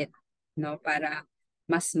worth it, no, para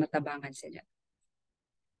mas matabangan sila.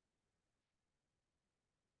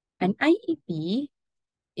 An IEP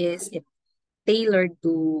is tailored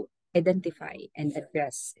to identify and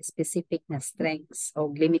address specific na strengths or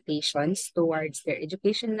limitations towards their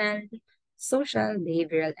educational, social,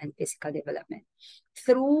 behavioral, and physical development.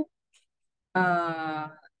 Through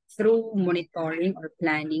monitoring or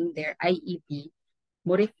planning their IEP,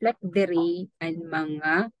 mo reflect diri ang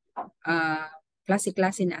mga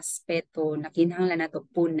klase-klase na aspeto na kinahanglan nato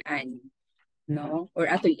punan, no, or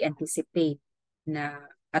ato i-anticipate na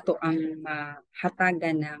ato ang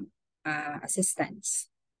hatagan ng assistance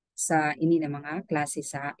sa ini na mga klase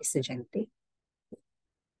sa estudyante.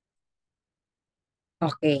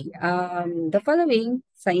 Okay, the following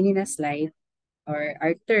sa ini na slide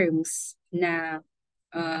are terms na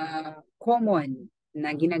common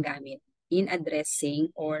na ginagamit in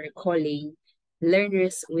addressing or calling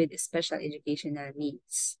learners with special educational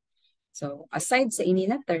needs. So, aside sa ini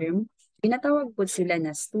na term, pinatawag po sila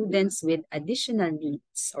na students with additional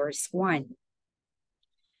needs or SWAN.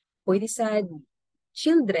 Pwede sa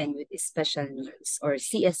children with special needs or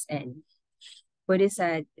CSN. Pwede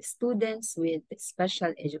sa students with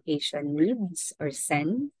special education needs or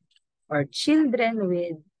SEN, or children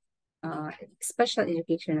with special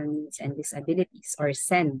educational needs and disabilities or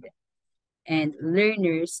SEND, and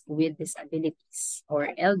learners with disabilities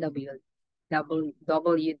or LWD.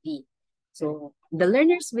 So the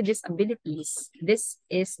learners with disabilities, this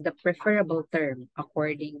is the preferable term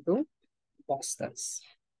according to Boston's.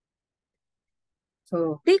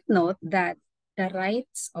 So take note that the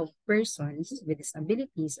rights of persons with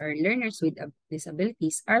disabilities or learners with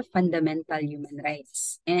disabilities are fundamental human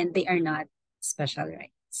rights, and they are not special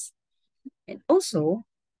rights. And also,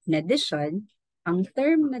 in addition, ang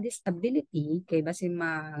term na disability, kay basi yung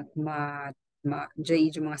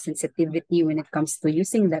mga sensitivity when it comes to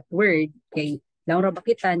using that word, kay lang ra ba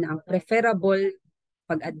kita na ang preferable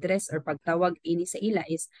pag-address or pagtawag ini sa ila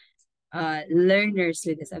is learners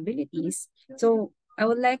with disabilities. So, I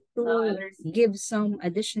would like to give some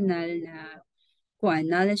additional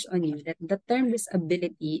knowledge on you that the term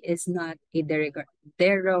disability is not a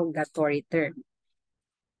derogatory term.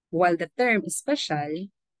 While the term is special,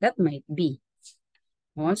 that might be.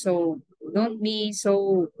 So, don't be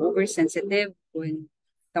so oversensitive kung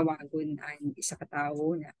tawagon ang isa ka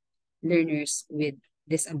tao na learners with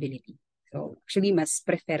disability. So, actually, mas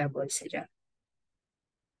preferable sila.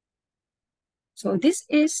 So, this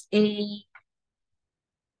is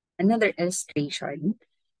another illustration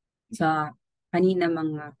sa kanina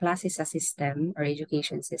mga klase sa system or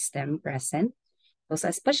education system present. So,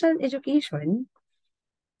 sa special education,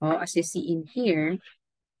 as you see in here,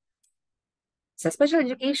 sa special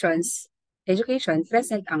education,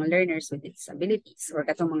 present ang learners with disabilities or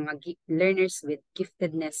katong mga learners with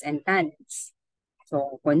giftedness and talents.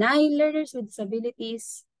 So, kung na learners with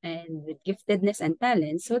disabilities and with giftedness and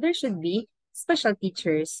talents, so there should be special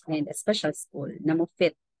teachers and a special school na mo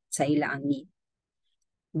fit sa ila ang need.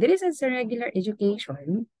 There is sa regular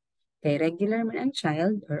education, kay regular man ang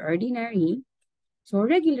child or ordinary, so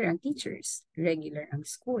regular ang teachers, regular ang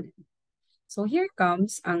school. So here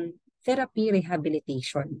comes ang therapy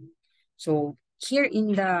rehabilitation. So here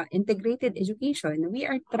in the integrated education, we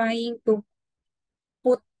are trying to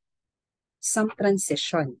put some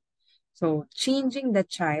transition. So changing the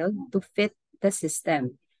child to fit the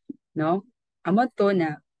system, no? Amo to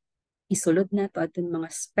na isulod na to atong mga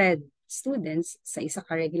SPED students sa isa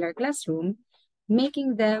ka regular classroom,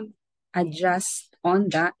 making them adjust on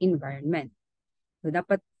the environment. So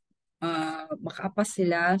dapat makaapas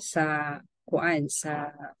sila sa sa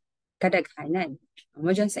kadaghanan.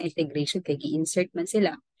 Amo dyan sa integration kay gi-insert man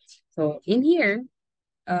sila. So in here,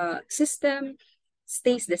 system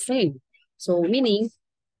stays the same. So meaning,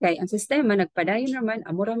 kay ang sistema nagpadayon naman,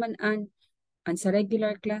 amo raman ang sa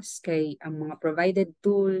regular class kay ang mga provided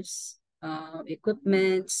tools,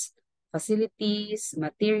 equipments, facilities,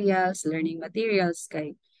 materials, learning materials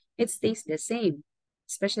kay it stays the same,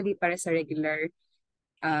 especially para sa regular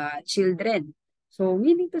children. So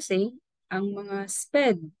meaning to say, ang mga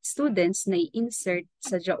SPED students na i-insert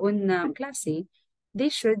sa jaon na klase, they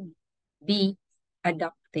should be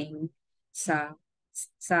adapting sa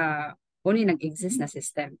only nag-exist na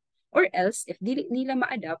system. Or else, if di nila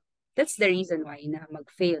ma-adapt, that's the reason why na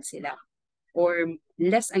mag-fail sila. Or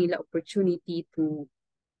less ang ila opportunity to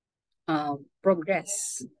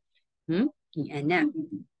progress. Yan na.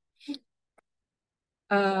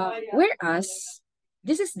 Whereas,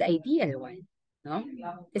 this is the ideal one. No?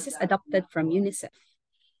 This is adopted from UNICEF.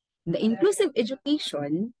 The inclusive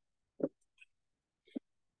education,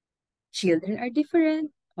 children are different.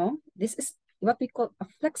 Oh, this is what we call a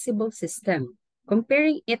flexible system.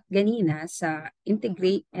 Comparing it ganina sa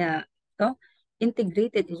integrated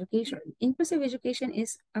education. Inclusive education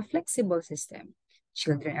is a flexible system.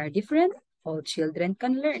 Children are different. All children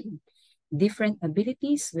can learn. Different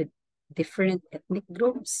abilities with different ethnic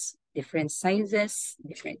groups, different sizes,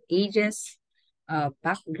 different ages,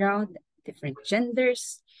 background, different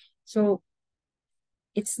genders. So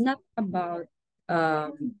it's not about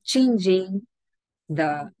changing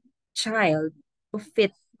the child to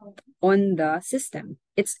fit on the system.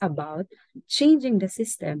 It's about changing the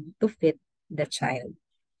system to fit the child.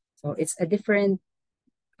 So it's a different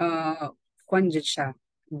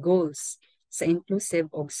goals sa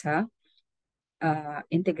inclusive o sa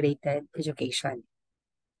integrated education.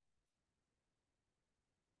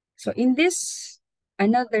 So in this,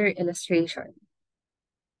 another illustration,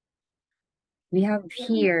 we have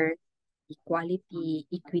here equality,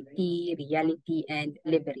 equity, reality, and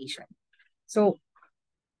liberation. So,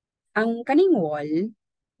 ang kaning wall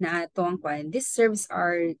na ato ang kwan, this serves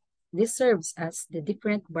as the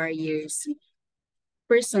different barriers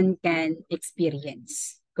person can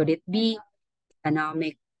experience. Could it be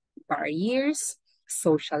economic barriers,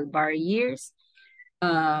 social barriers,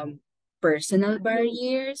 personal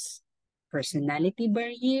barriers, personality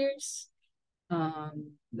barriers,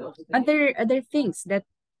 other things that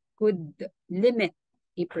could limit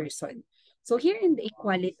a person. So here in the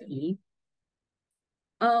equality,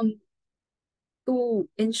 to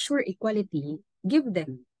ensure equality, give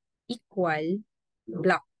them equal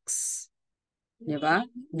blocks. Diba?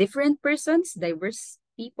 Different persons, diverse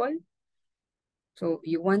people. So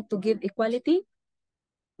you want to give equality?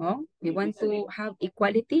 Oh, you want to have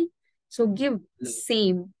equality? So give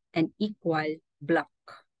same and equal block.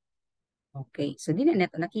 Okay, so di na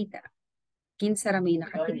neto nakita. Kinsa ra may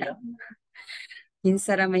nakakita.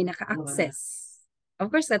 Kinsa ra may naka-access.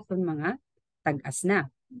 Of course, atong mga tag-as na.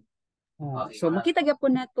 Oh, so makita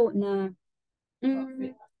gyapon nato na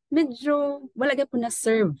medyo wala gyapon na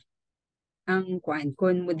serve ang kuan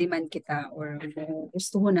kun mo demand kita or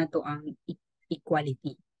gustuhon nato ang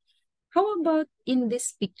equality. How about in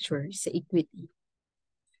this picture sa equity?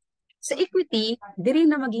 Sa equity, diri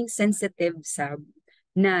na maging sensitive sa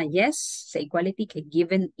na yes, sa equality kay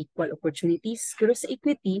given equal opportunities, pero sa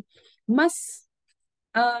equity, mas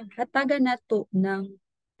hatagan nato ng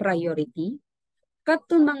priority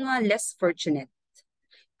katong mga less fortunate,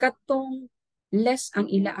 katong less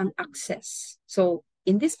ang ila ang access. So,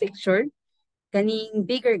 in this picture, kaning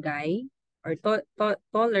bigger guy or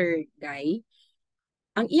taller guy,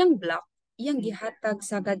 ang iyang block, iyang gihatag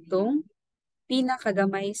sa gadtong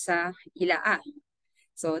pinakagamay sa ilaa.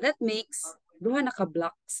 So, that makes duha na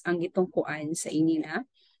ka-blocks ang gitong kuan sa ini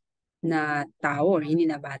na tao or ini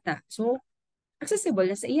na bata. So, accessible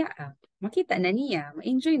na sa iya. Makita na niya,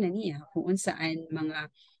 ma-enjoy na niya kung unsaan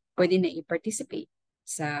mga pwede na i-participate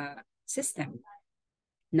sa system.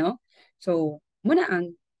 No? So, muna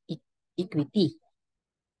ang equity.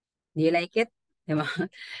 Do you like it? Diba?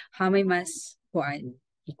 Hamay mas kuan,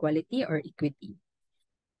 equality or equity.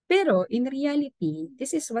 Pero in reality,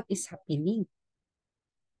 this is what is happening.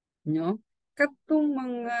 No? Katong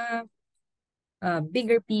mga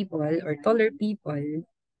bigger people or taller people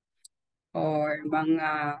or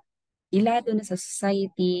mga ilado na sa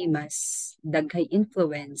society, mas daghay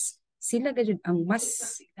influence, sila gajud ang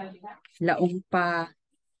mas laong pa,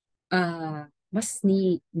 mas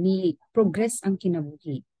ni progress ang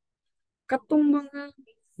kinabuhi. Katong mga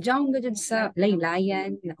diyan gajud sa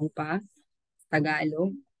laylayan laong pa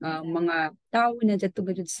Tagalog, mga tao na dito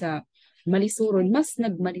gajud sa malisuron, mas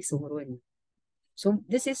nagmalisuron. So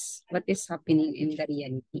this is what is happening in the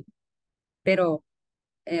reality. Pero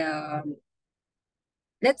um,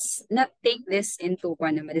 let's not take this into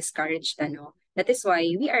na ma-discourage no. That is why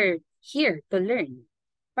we are here to learn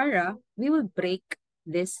para we will break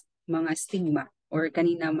this mga stigma or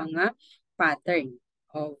kanina mga pattern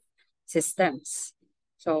of systems.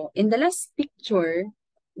 So in the last picture,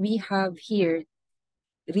 we have here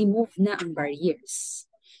remove na ang barriers.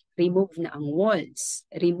 Remove na ang walls.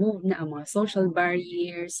 Remove na ang mga social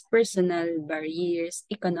barriers, personal barriers,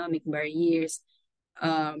 economic barriers,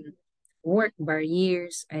 um, work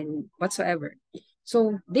barriers, and whatsoever.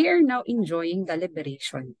 So they are now enjoying the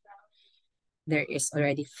liberation. There is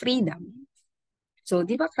already freedom. So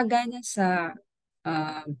di ba kagana sa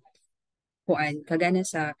kagana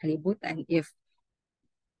sa kalibutan if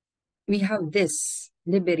we have this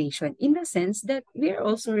liberation in the sense that we are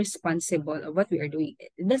also responsible of what we are doing.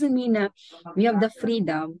 It doesn't mean that we have the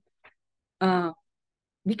freedom, uh,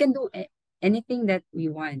 we can do anything that we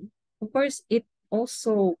want. Of course, it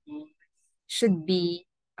also should be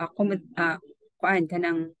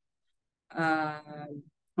kanang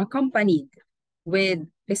accompanied with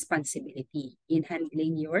responsibility in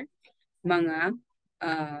handling your mga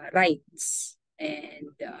rights and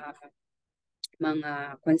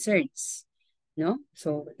mga concerns. No?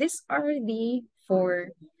 So these are the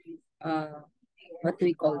four, what do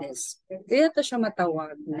we call this? Kaya to siya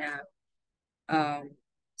matawag na um,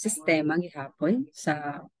 sistema gihapon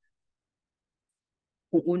sa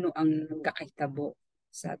kung uno ang kakahitabo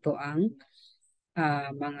sa ato ang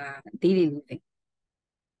mga daily living.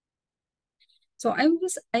 So I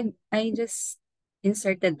just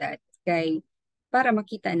inserted that kay para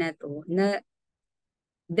makita nato na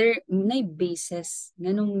there may basis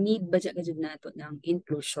nganong need ba dyan gajud nato ng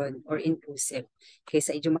inclusion or inclusive.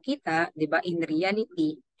 Kaysa idyo makita, di ba, in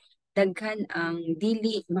reality, daghan ang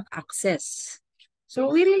dili mak-access.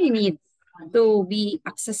 So we really need to be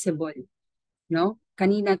accessible, no?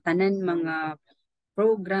 Kanina tanan mga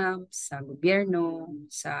programs sa gobyerno,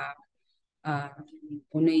 sa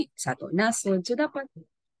unoy sa ato nasod. So dapat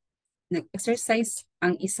nag-exercise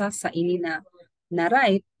ang isa sa ini na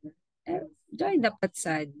right, join dapat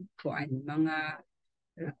sa kuan mga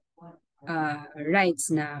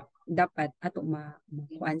rights na dapat ato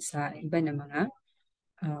makuan sa iba na mga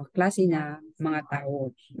klase na mga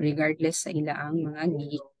tao regardless sa ilaang mga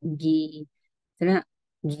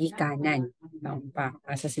gigikanan pa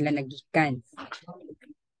asa sila nagikan.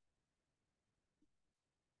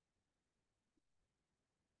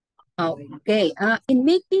 Okay. In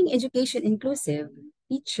making education inclusive,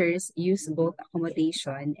 teachers use both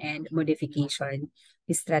accommodation and modification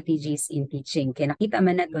strategies in teaching. Kaya nakita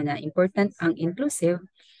man nato na important ang inclusive,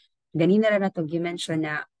 ganina ra nato gi-mention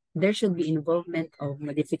na there should be involvement of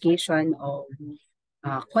modification of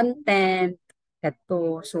content,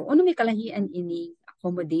 kato. So, ano may kalahian ini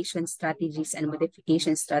accommodation strategies and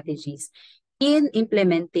modification strategies in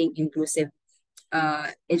implementing inclusive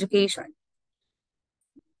education.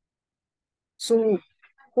 So,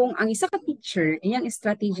 kung ang isa ka teacher, iyang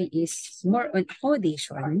strategy is more on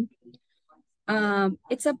accommodation,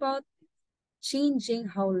 it's about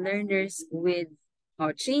changing how learners with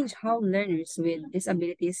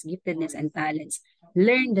disabilities, giftedness, and talents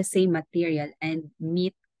learn the same material and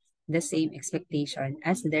meet the same expectation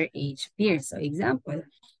as their age peers. So example,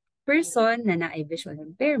 person na naay visual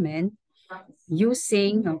impairment,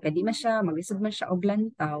 using, pwede man siya, maglisod man siya og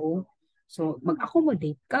lantaw, so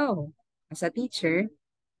mag-accommodate ka as a teacher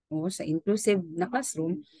o sa inclusive na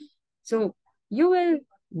classroom. So you will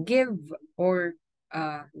give or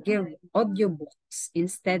give audiobooks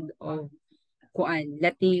instead of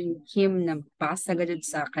letting him na basa gadud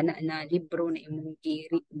sa kana na libro na imong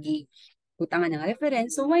utangan ng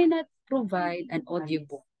reference. So why not provide an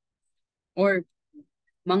audiobook or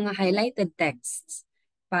mga highlighted texts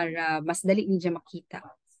para mas dali niya makita,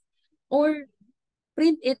 or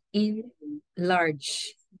print it in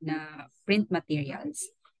large na print materials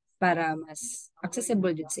para mas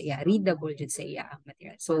accessible jud sa iya, readable jud sa iya ang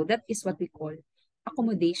material. So that is what we call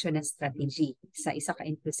accommodation and strategy sa isa ka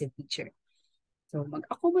inclusive teacher. So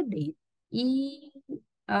mag-accommodate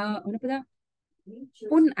ano pala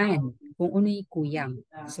punan kung uno'y kuyang.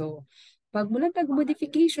 So Pag mulatag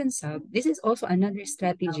modification sub, this is also another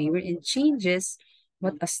strategy wherein changes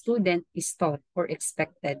what a student is taught or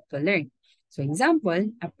expected to learn. So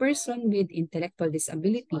example, a person with intellectual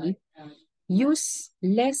disability use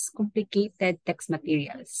less complicated text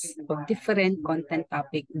materials of different content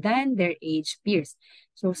topic than their age peers.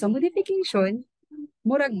 So sa modification,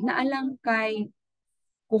 murag naalang kay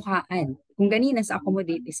kuhaan. Kung ganina sa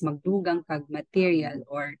accommodate is magdugang kag material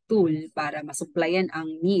or tool para masuplayan ang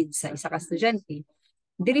needs sa isa ka estudyante,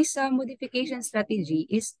 diri sa modification strategy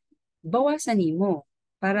is bawasan nimo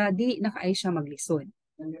para di na kaay siya maglisod.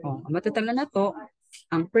 Oh, matutala na to,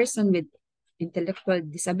 ang person with intellectual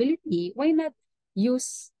disability, why not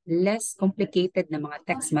use less complicated na mga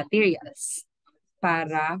text materials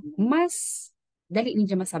para mas dali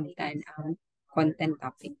ninyo masabitan ang content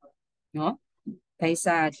topic, no?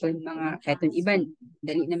 Kaysa itong mga, kaya itong iban,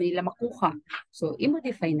 dali naman nila makuha. So,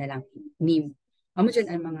 i-modify na lang ni amo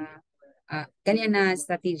dyan ang mga kanya na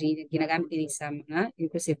strategy na ginagamit din sa mga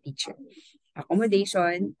inclusive teacher.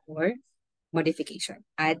 Accommodation or modification.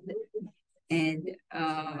 Add and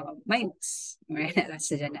minus. Meron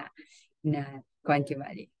sa dyan na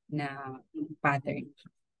quantity na pattern.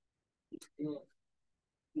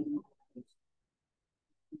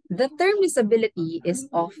 The term disability is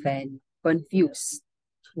often confused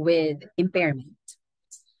with impairment.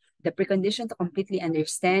 The precondition to completely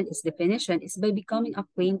understand its definition is by becoming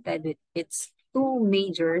acquainted with its two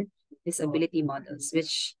major disability models,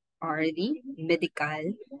 which are the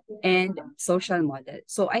medical and social model.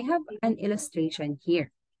 So I have an illustration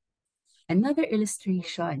here. Another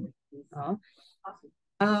illustration.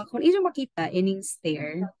 Kung inyo makita, ining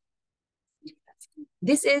stair,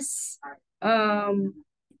 this is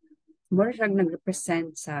murag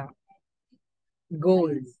nag-represent sa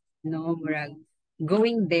goal, no? Murag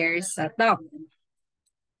going there sa top.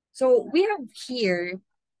 So we have here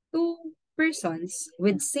two persons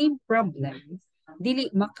with same problem,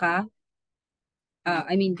 dili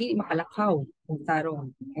dili makalakaw og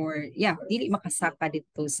tarong or dili makasaka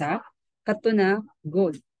dito sa katuna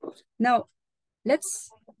goal. Now,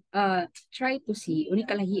 let's try to see uni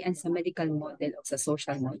kalahian sa medical model o sa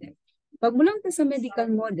social model. Pag mulang ta sa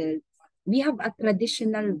medical model, we have a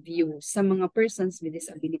traditional view sa mga persons with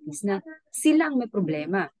disabilities na silang may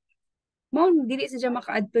problema. Mao dili siya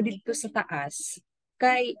makaadto dito sa taas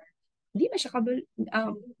kay di man siya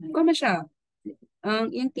man siya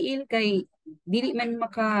ang iyang tiil kay dili man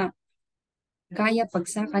kaya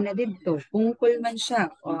pagsaka na dito. Pungkol man siya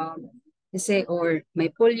kasi or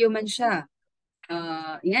may polio man siya.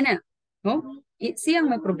 Yan na. No?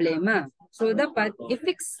 Siyang may problema. So, dapat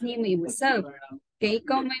i-fix niyo himself. Kaya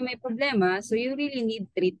ikaw may problema, so you really need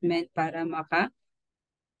treatment para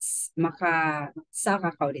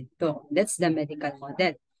makasaka ka ulit to. That's the medical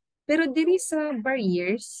model. Pero diri sa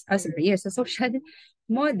sa social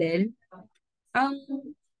model, ang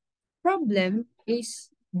problem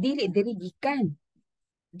is dili gikan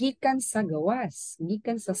sa gawas,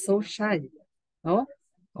 gikan sa social, no?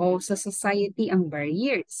 O sa society ang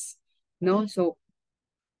barriers, no? So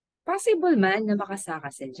possible man na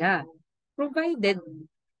makasaka siya. Provided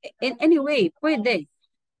anyway, pwede.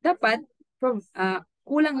 Dapat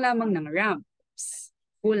kulang lamang ng ramps.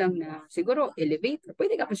 Kulang na siguro elevator.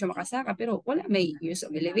 Pwede ka pa siya makasaka pero wala may use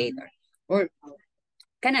of elevator. Or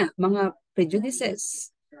mga prejudices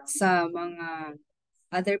sa mga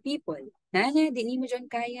other people. Di mo dyan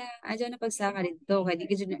kaya. Dyan na pagsaka dito. Kaya di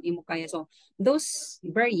ka dyan mo kaya. So, those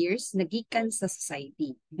barriers nagikan sa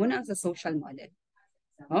society. Muna ang sa social model.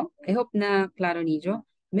 I hope na klaro niyo.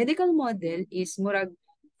 Medical model is murag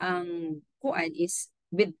ang kuan is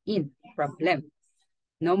within problem.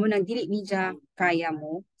 No mo nang dili niya kaya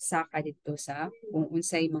mo saka dito sa kung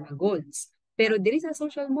unsay mga goals. Pero diri sa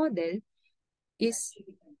social model is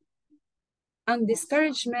ang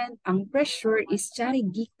discouragement, ang pressure is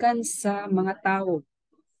gikan sa mga tao,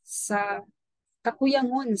 sa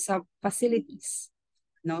kakuyangon sa facilities.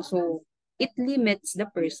 No? So, it limits the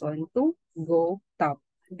person to go top.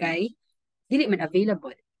 Kay, dili man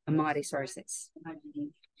available ang mga resources.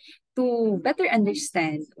 To better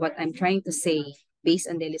understand what I'm trying to say based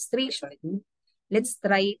on the illustration, let's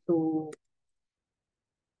try to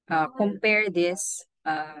compare this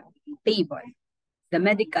table, the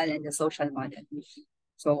medical and the social model.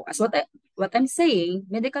 So as what I'm saying,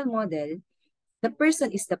 medical model, the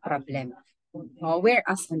person is the problem.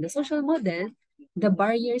 Whereas on the social model, the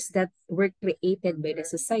barriers that were created by the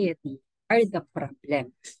society are the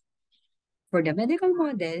problem. For the medical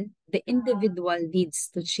model, the individual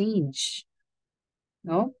needs to change,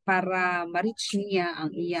 no? Para ma-reach niya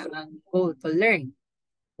ang ang goal to learn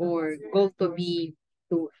or goal to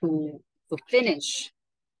finish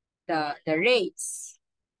the race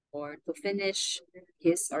or to finish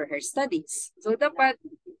his or her studies. So dapat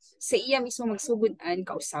sa iya mismo magsugod ang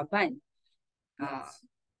kausaban.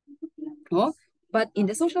 No? But in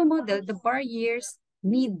the social model, the barriers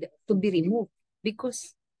need to be removed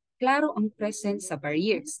because klaro ang presence sa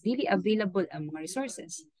barriers. Dili available ang mga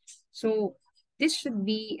resources. So this should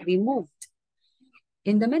be removed.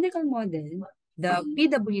 In the medical model, the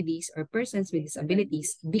PWDs or persons with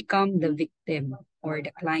disabilities become the victim or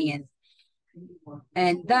the client.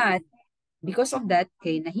 And that, because of that,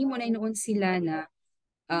 kay nahimo na noon sila na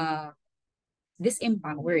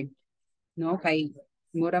disempowered. No? Kay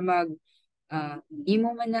mura mag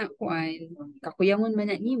imo man na kuan kakuyangon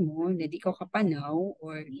man na nimo na di ka kapanaw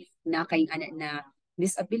or na kay ana na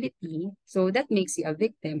disability, so that makes you a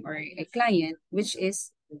victim or a client, which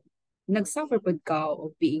is nagsuffer pod ka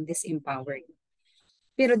of being disempowered.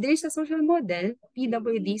 Pero diri sa social model,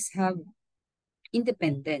 PWDs have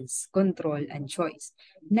independence, control, and choice.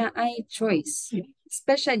 Na ay choice.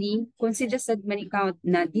 Especially kung si just said man count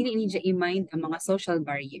na dili ni i-mind ang mga social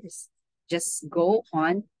barriers. Just go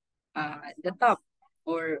on the top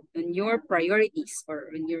or on your priorities or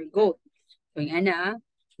on your goal. So ana,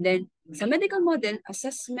 then sa medical model,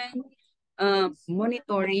 assessment,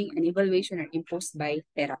 monitoring, and evaluation are imposed by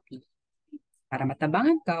therapy. Para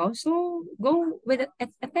matabangan ka, so go with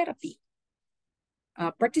a therapy.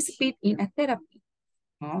 Participate in a therapy.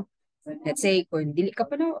 No? Let's say, kung dili ka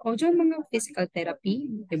pa na, o dyan mga physical therapy,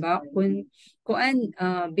 di ba? Kung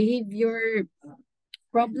behavior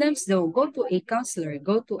problems though, go to a counselor,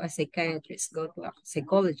 go to a psychiatrist, go to a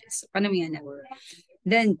psychologist. Paano yan na?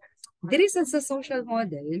 Then, there is a social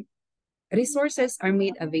model, resources are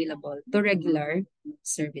made available to regular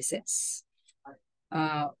services.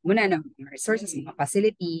 Muna na, mga resources, mga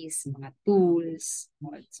facilities, mga tools.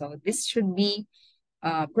 So, this should be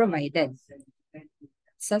provided.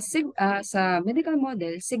 Sa medical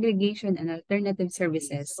model, segregation and alternative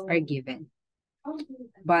services are given.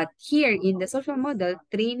 But here, in the social model,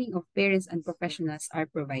 training of parents and professionals are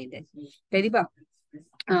provided. Kaya di ba?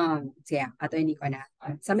 Ato hindi ko na.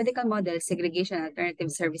 Sa medical model, segregation and alternative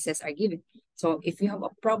services are given. So, if you have a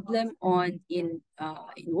problem in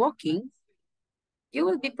walking, you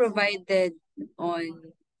will be provided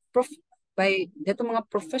by dato mga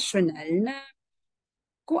professional na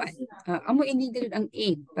kuan. Amo i-needed ang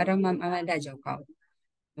aid para ma-adadyaw ka.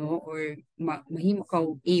 No? Or mahimo ka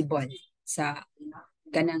able sa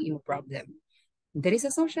kanang imo problem. There is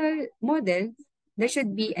a social model, there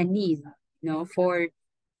should be a need, no, for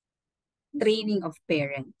training of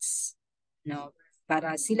parents, no,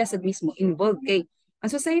 para sila sa mismo involved kay ang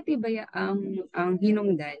society ba ang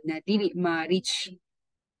hinungdan na dili ma-reach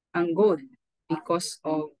ang goal because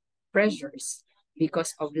of pressures,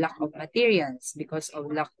 because of lack of materials, because of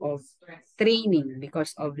lack of training,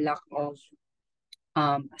 because of lack of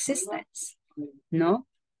assistance, no?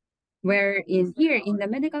 Where in here, in the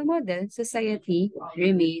medical model, society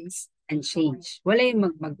remains unchanged. Wala yung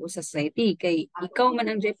mag-mag sa society kay ikaw man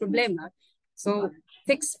ang dyan problema. So,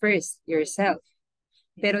 fix first yourself.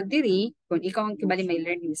 Pero diri, kung ikaw ang kibali may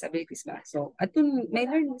learning disabilities ba? So, atun may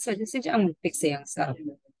learning disabilities, siya ang fix sa self.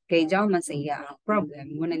 Kay diyan man sa iya ang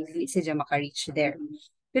problem, muna dili siya maka-reach there.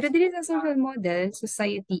 Pero diri sa social model,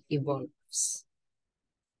 society evolves.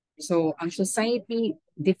 So, ang society,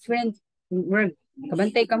 different world.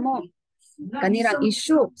 Kabantay ka mo, kanira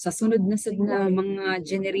issue sa sunod na sad na mga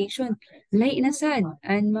generation, lahi na sad,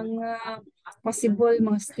 and mga possible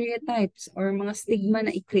mga stereotypes or mga stigma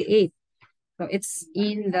na i-create. So, it's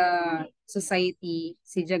in the society,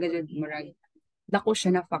 si Jagajad Murag, dako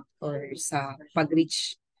siya na factor sa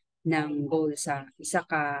pag-reach ng goal sa isa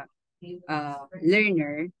ka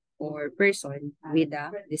learner or person with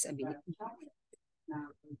a disability.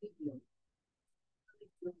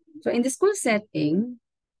 So in the school setting,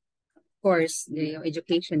 of course, the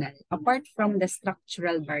educational, apart from the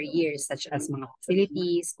structural barriers such as mga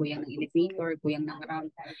facilities, kuyang ng elevator, kuyang ng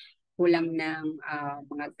ramp, kulang ng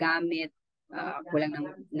mga gamit,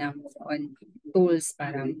 kulang ng tools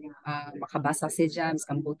para makabasa siya,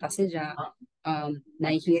 maskambuta siya,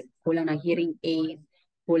 kulang ng hearing aid,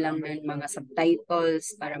 kulang ng mga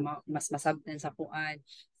subtitles para mas masabtan sa kuan,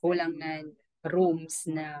 kulang ng rooms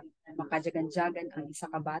na makajagan-jagan ang isa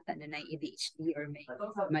ka bata na may ADHD or may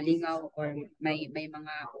malingaw or may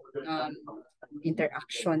mga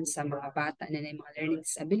interaction sa mga bata na may mga learning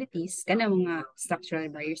disabilities, kana mga structural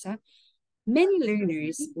barriers ha. Many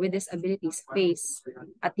learners with disabilities face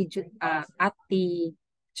attitudinal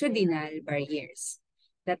barriers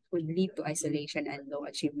that could lead to isolation and low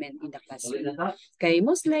achievement in the classroom. Kaya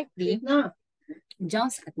most likely,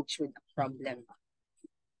 just attitude a problem.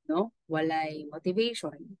 no? Walay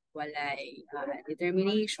motivation, walay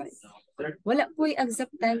determination. Wala po'y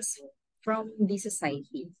acceptance from the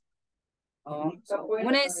society. Oh, so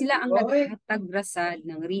muna sila ang naghatag rasad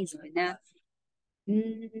ng reason na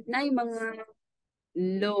na yung mga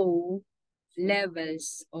low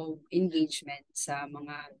levels of engagement sa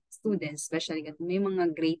mga students, especially kat may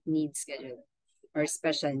mga great needs kayo or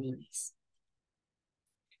special needs.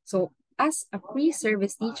 So, as a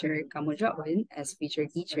pre-service teacher, kamo dyan, as future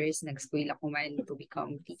teachers, nag-school ako man to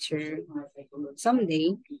become teacher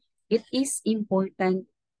someday, it is important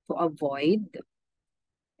to avoid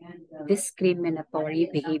discriminatory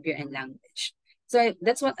behavior and language. So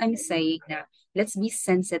that's what I'm saying na let's be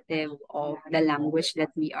sensitive of the language that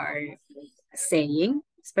we are saying,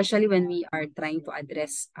 especially when we are trying to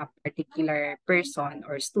address a particular person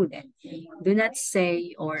or student. Do not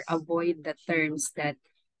say or avoid the terms that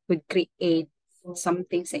could create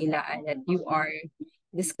something sa ilaan that you are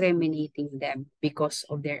discriminating them because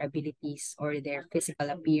of their abilities or their physical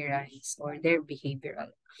appearance or their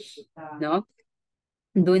behavioral. No?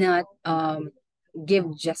 Do not give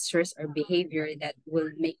gestures or behavior that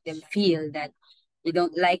will make them feel that you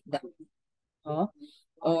don't like them, oh,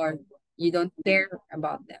 or you don't care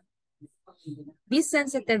about them. Be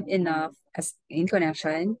sensitive enough as in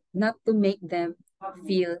connection not to make them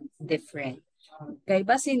feel different. Kaya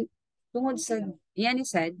basin, tungod sa, yan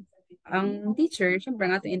said, ang teacher, syempre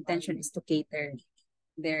nga to intention is to cater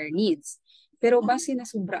their needs. Pero base na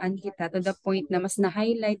sobraan kita to the point na mas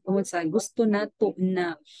na-highlight tungod sa gusto nato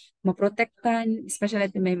na maprotektan, especially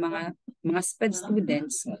at may mga SPED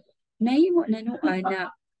students, nahimo na noon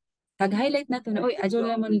na tag-highlight na to na, oy, adyo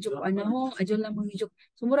lamang ni Jok, ano, adyo lamang ni Jok.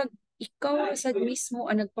 So, murag, ikaw sad mismo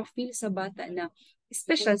ang nagpa-feel sa bata na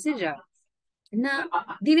special siya, na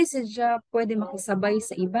dili siya pwede makisabay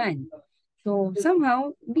sa iban. So,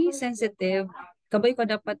 somehow, be sensitive. Kabay ko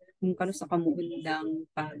dapat kung kano sa kamuundang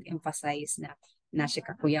pag-emphasize na siya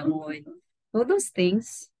kakuyangon. So, those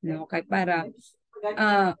things, no, kay para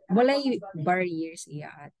walay barriers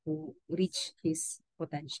iya to reach his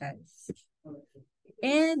potentials.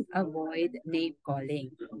 And avoid name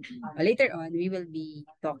calling. Later on, we will be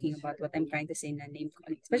talking about what I'm trying to say na name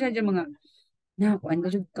calling. Especially yung mga na kuan ka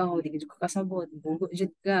jud ka, di ka jud ka kasabot, bugo jud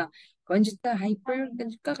ka, kuan jud ka, hyper ka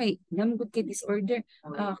jud ka kay namgud kay disorder,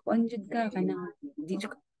 kuan jud ka kanang di jud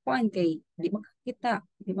ka kuan kay di makakita,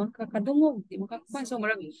 di makakadungog, di makakuan. So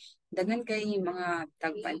marami daghan kay mga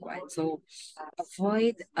tagpan kuan. So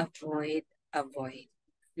avoid.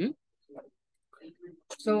 Hmm?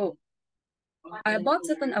 So about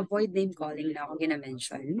sa ton avoid name calling na ako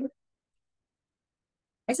gina-mention,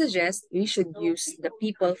 I suggest we should use the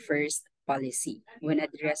people first policy when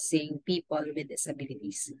addressing people with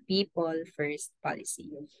disabilities. People first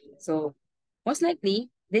policy. So, most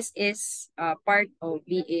likely, this is part of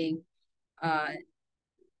being uh,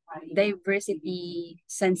 diversity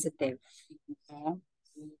sensitive. No?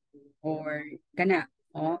 Or kana,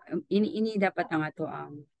 ini dapat ang ato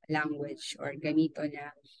ang language or gamito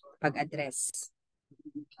na pag-address.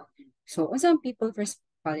 So, unsa ang people first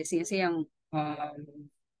policy? Kasi yung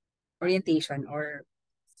orientation or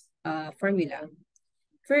formula.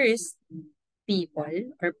 First,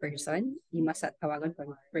 people or person, imasa tawagan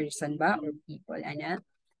ko person ba or people, ana,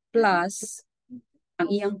 plus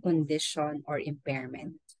ang iyang condition or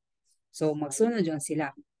impairment. So, magsunod yun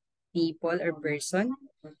sila. People or person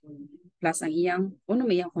plus ang iyang,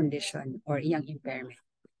 may iyang condition or iyang impairment.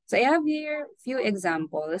 So, I have here few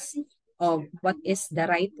examples of what is the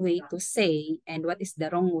right way to say and what is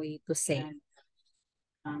the wrong way to say.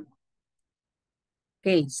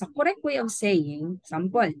 Okay, so correct way of saying,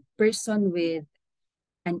 example, person with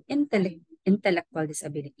an intellectual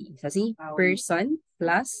disability. So see, person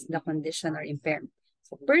plus the condition or impairment.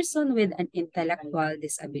 So person with an intellectual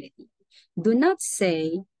disability. Do not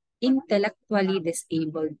say intellectually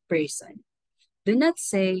disabled person. Do not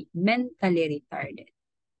say mentally retarded.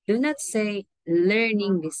 Do not say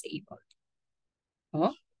learning disabled.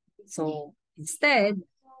 Oh? So instead,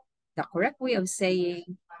 the correct way of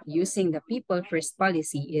saying using the people first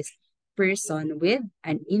policy is person with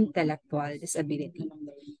an intellectual disability.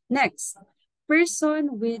 Next,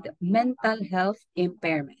 person with mental health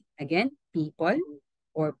impairment. Again, people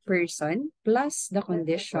or person plus the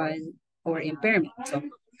condition or impairment. So,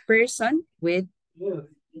 person with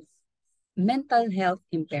mental health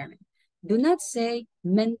impairment. Do not say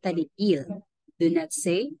mentally ill. Do not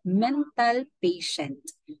say mental patient.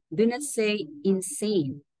 Do not say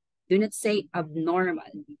insane. Do not say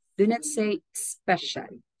abnormal. Do not say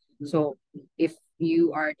special. So, if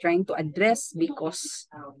you are trying to address because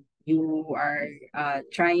You are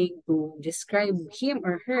trying to describe him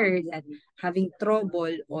or her that having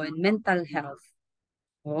trouble on mental health,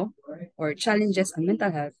 oh, or challenges on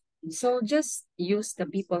mental health. So just use the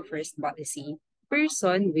people first policy,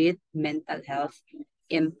 person with mental health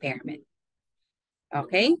impairment.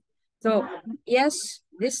 Okay? So, yes,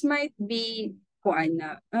 this might be kuan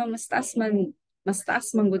na mas taas man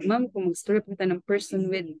gud ma'am kung mag-story kita ng person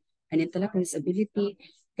with an intellectual disability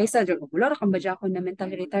kaysa dyan, wala ra kang badya ko na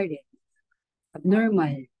mentally retarded,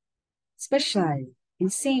 abnormal, special,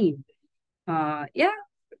 insane. Yeah,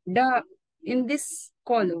 the in this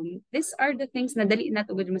column, these are the things na dali na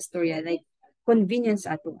to gud mastorya, like convenience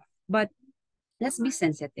ato. But let's be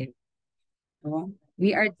sensitive. No?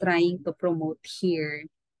 We are trying to promote here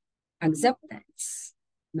acceptance,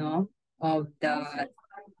 no, of the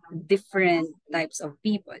different types of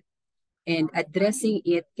people and addressing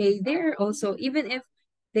it kay they're also, even if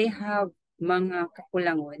they have mga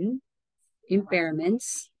kakulangon,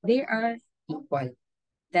 impairments, they are people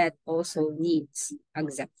that also needs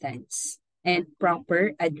acceptance and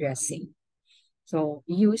proper addressing. So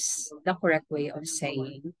use the correct way of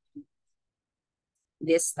saying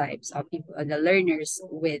these types of people, the learners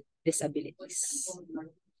with disabilities.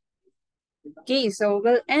 Okay, so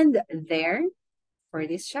we'll end there for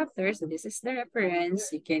this chapter. So this is the reference.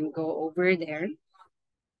 You can go over there.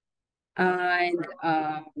 And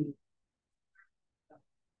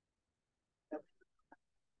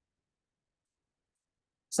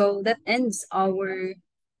so that ends our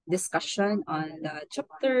discussion on the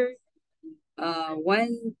chapter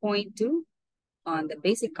 1.2 on the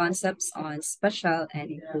basic concepts on special and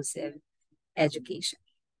inclusive education.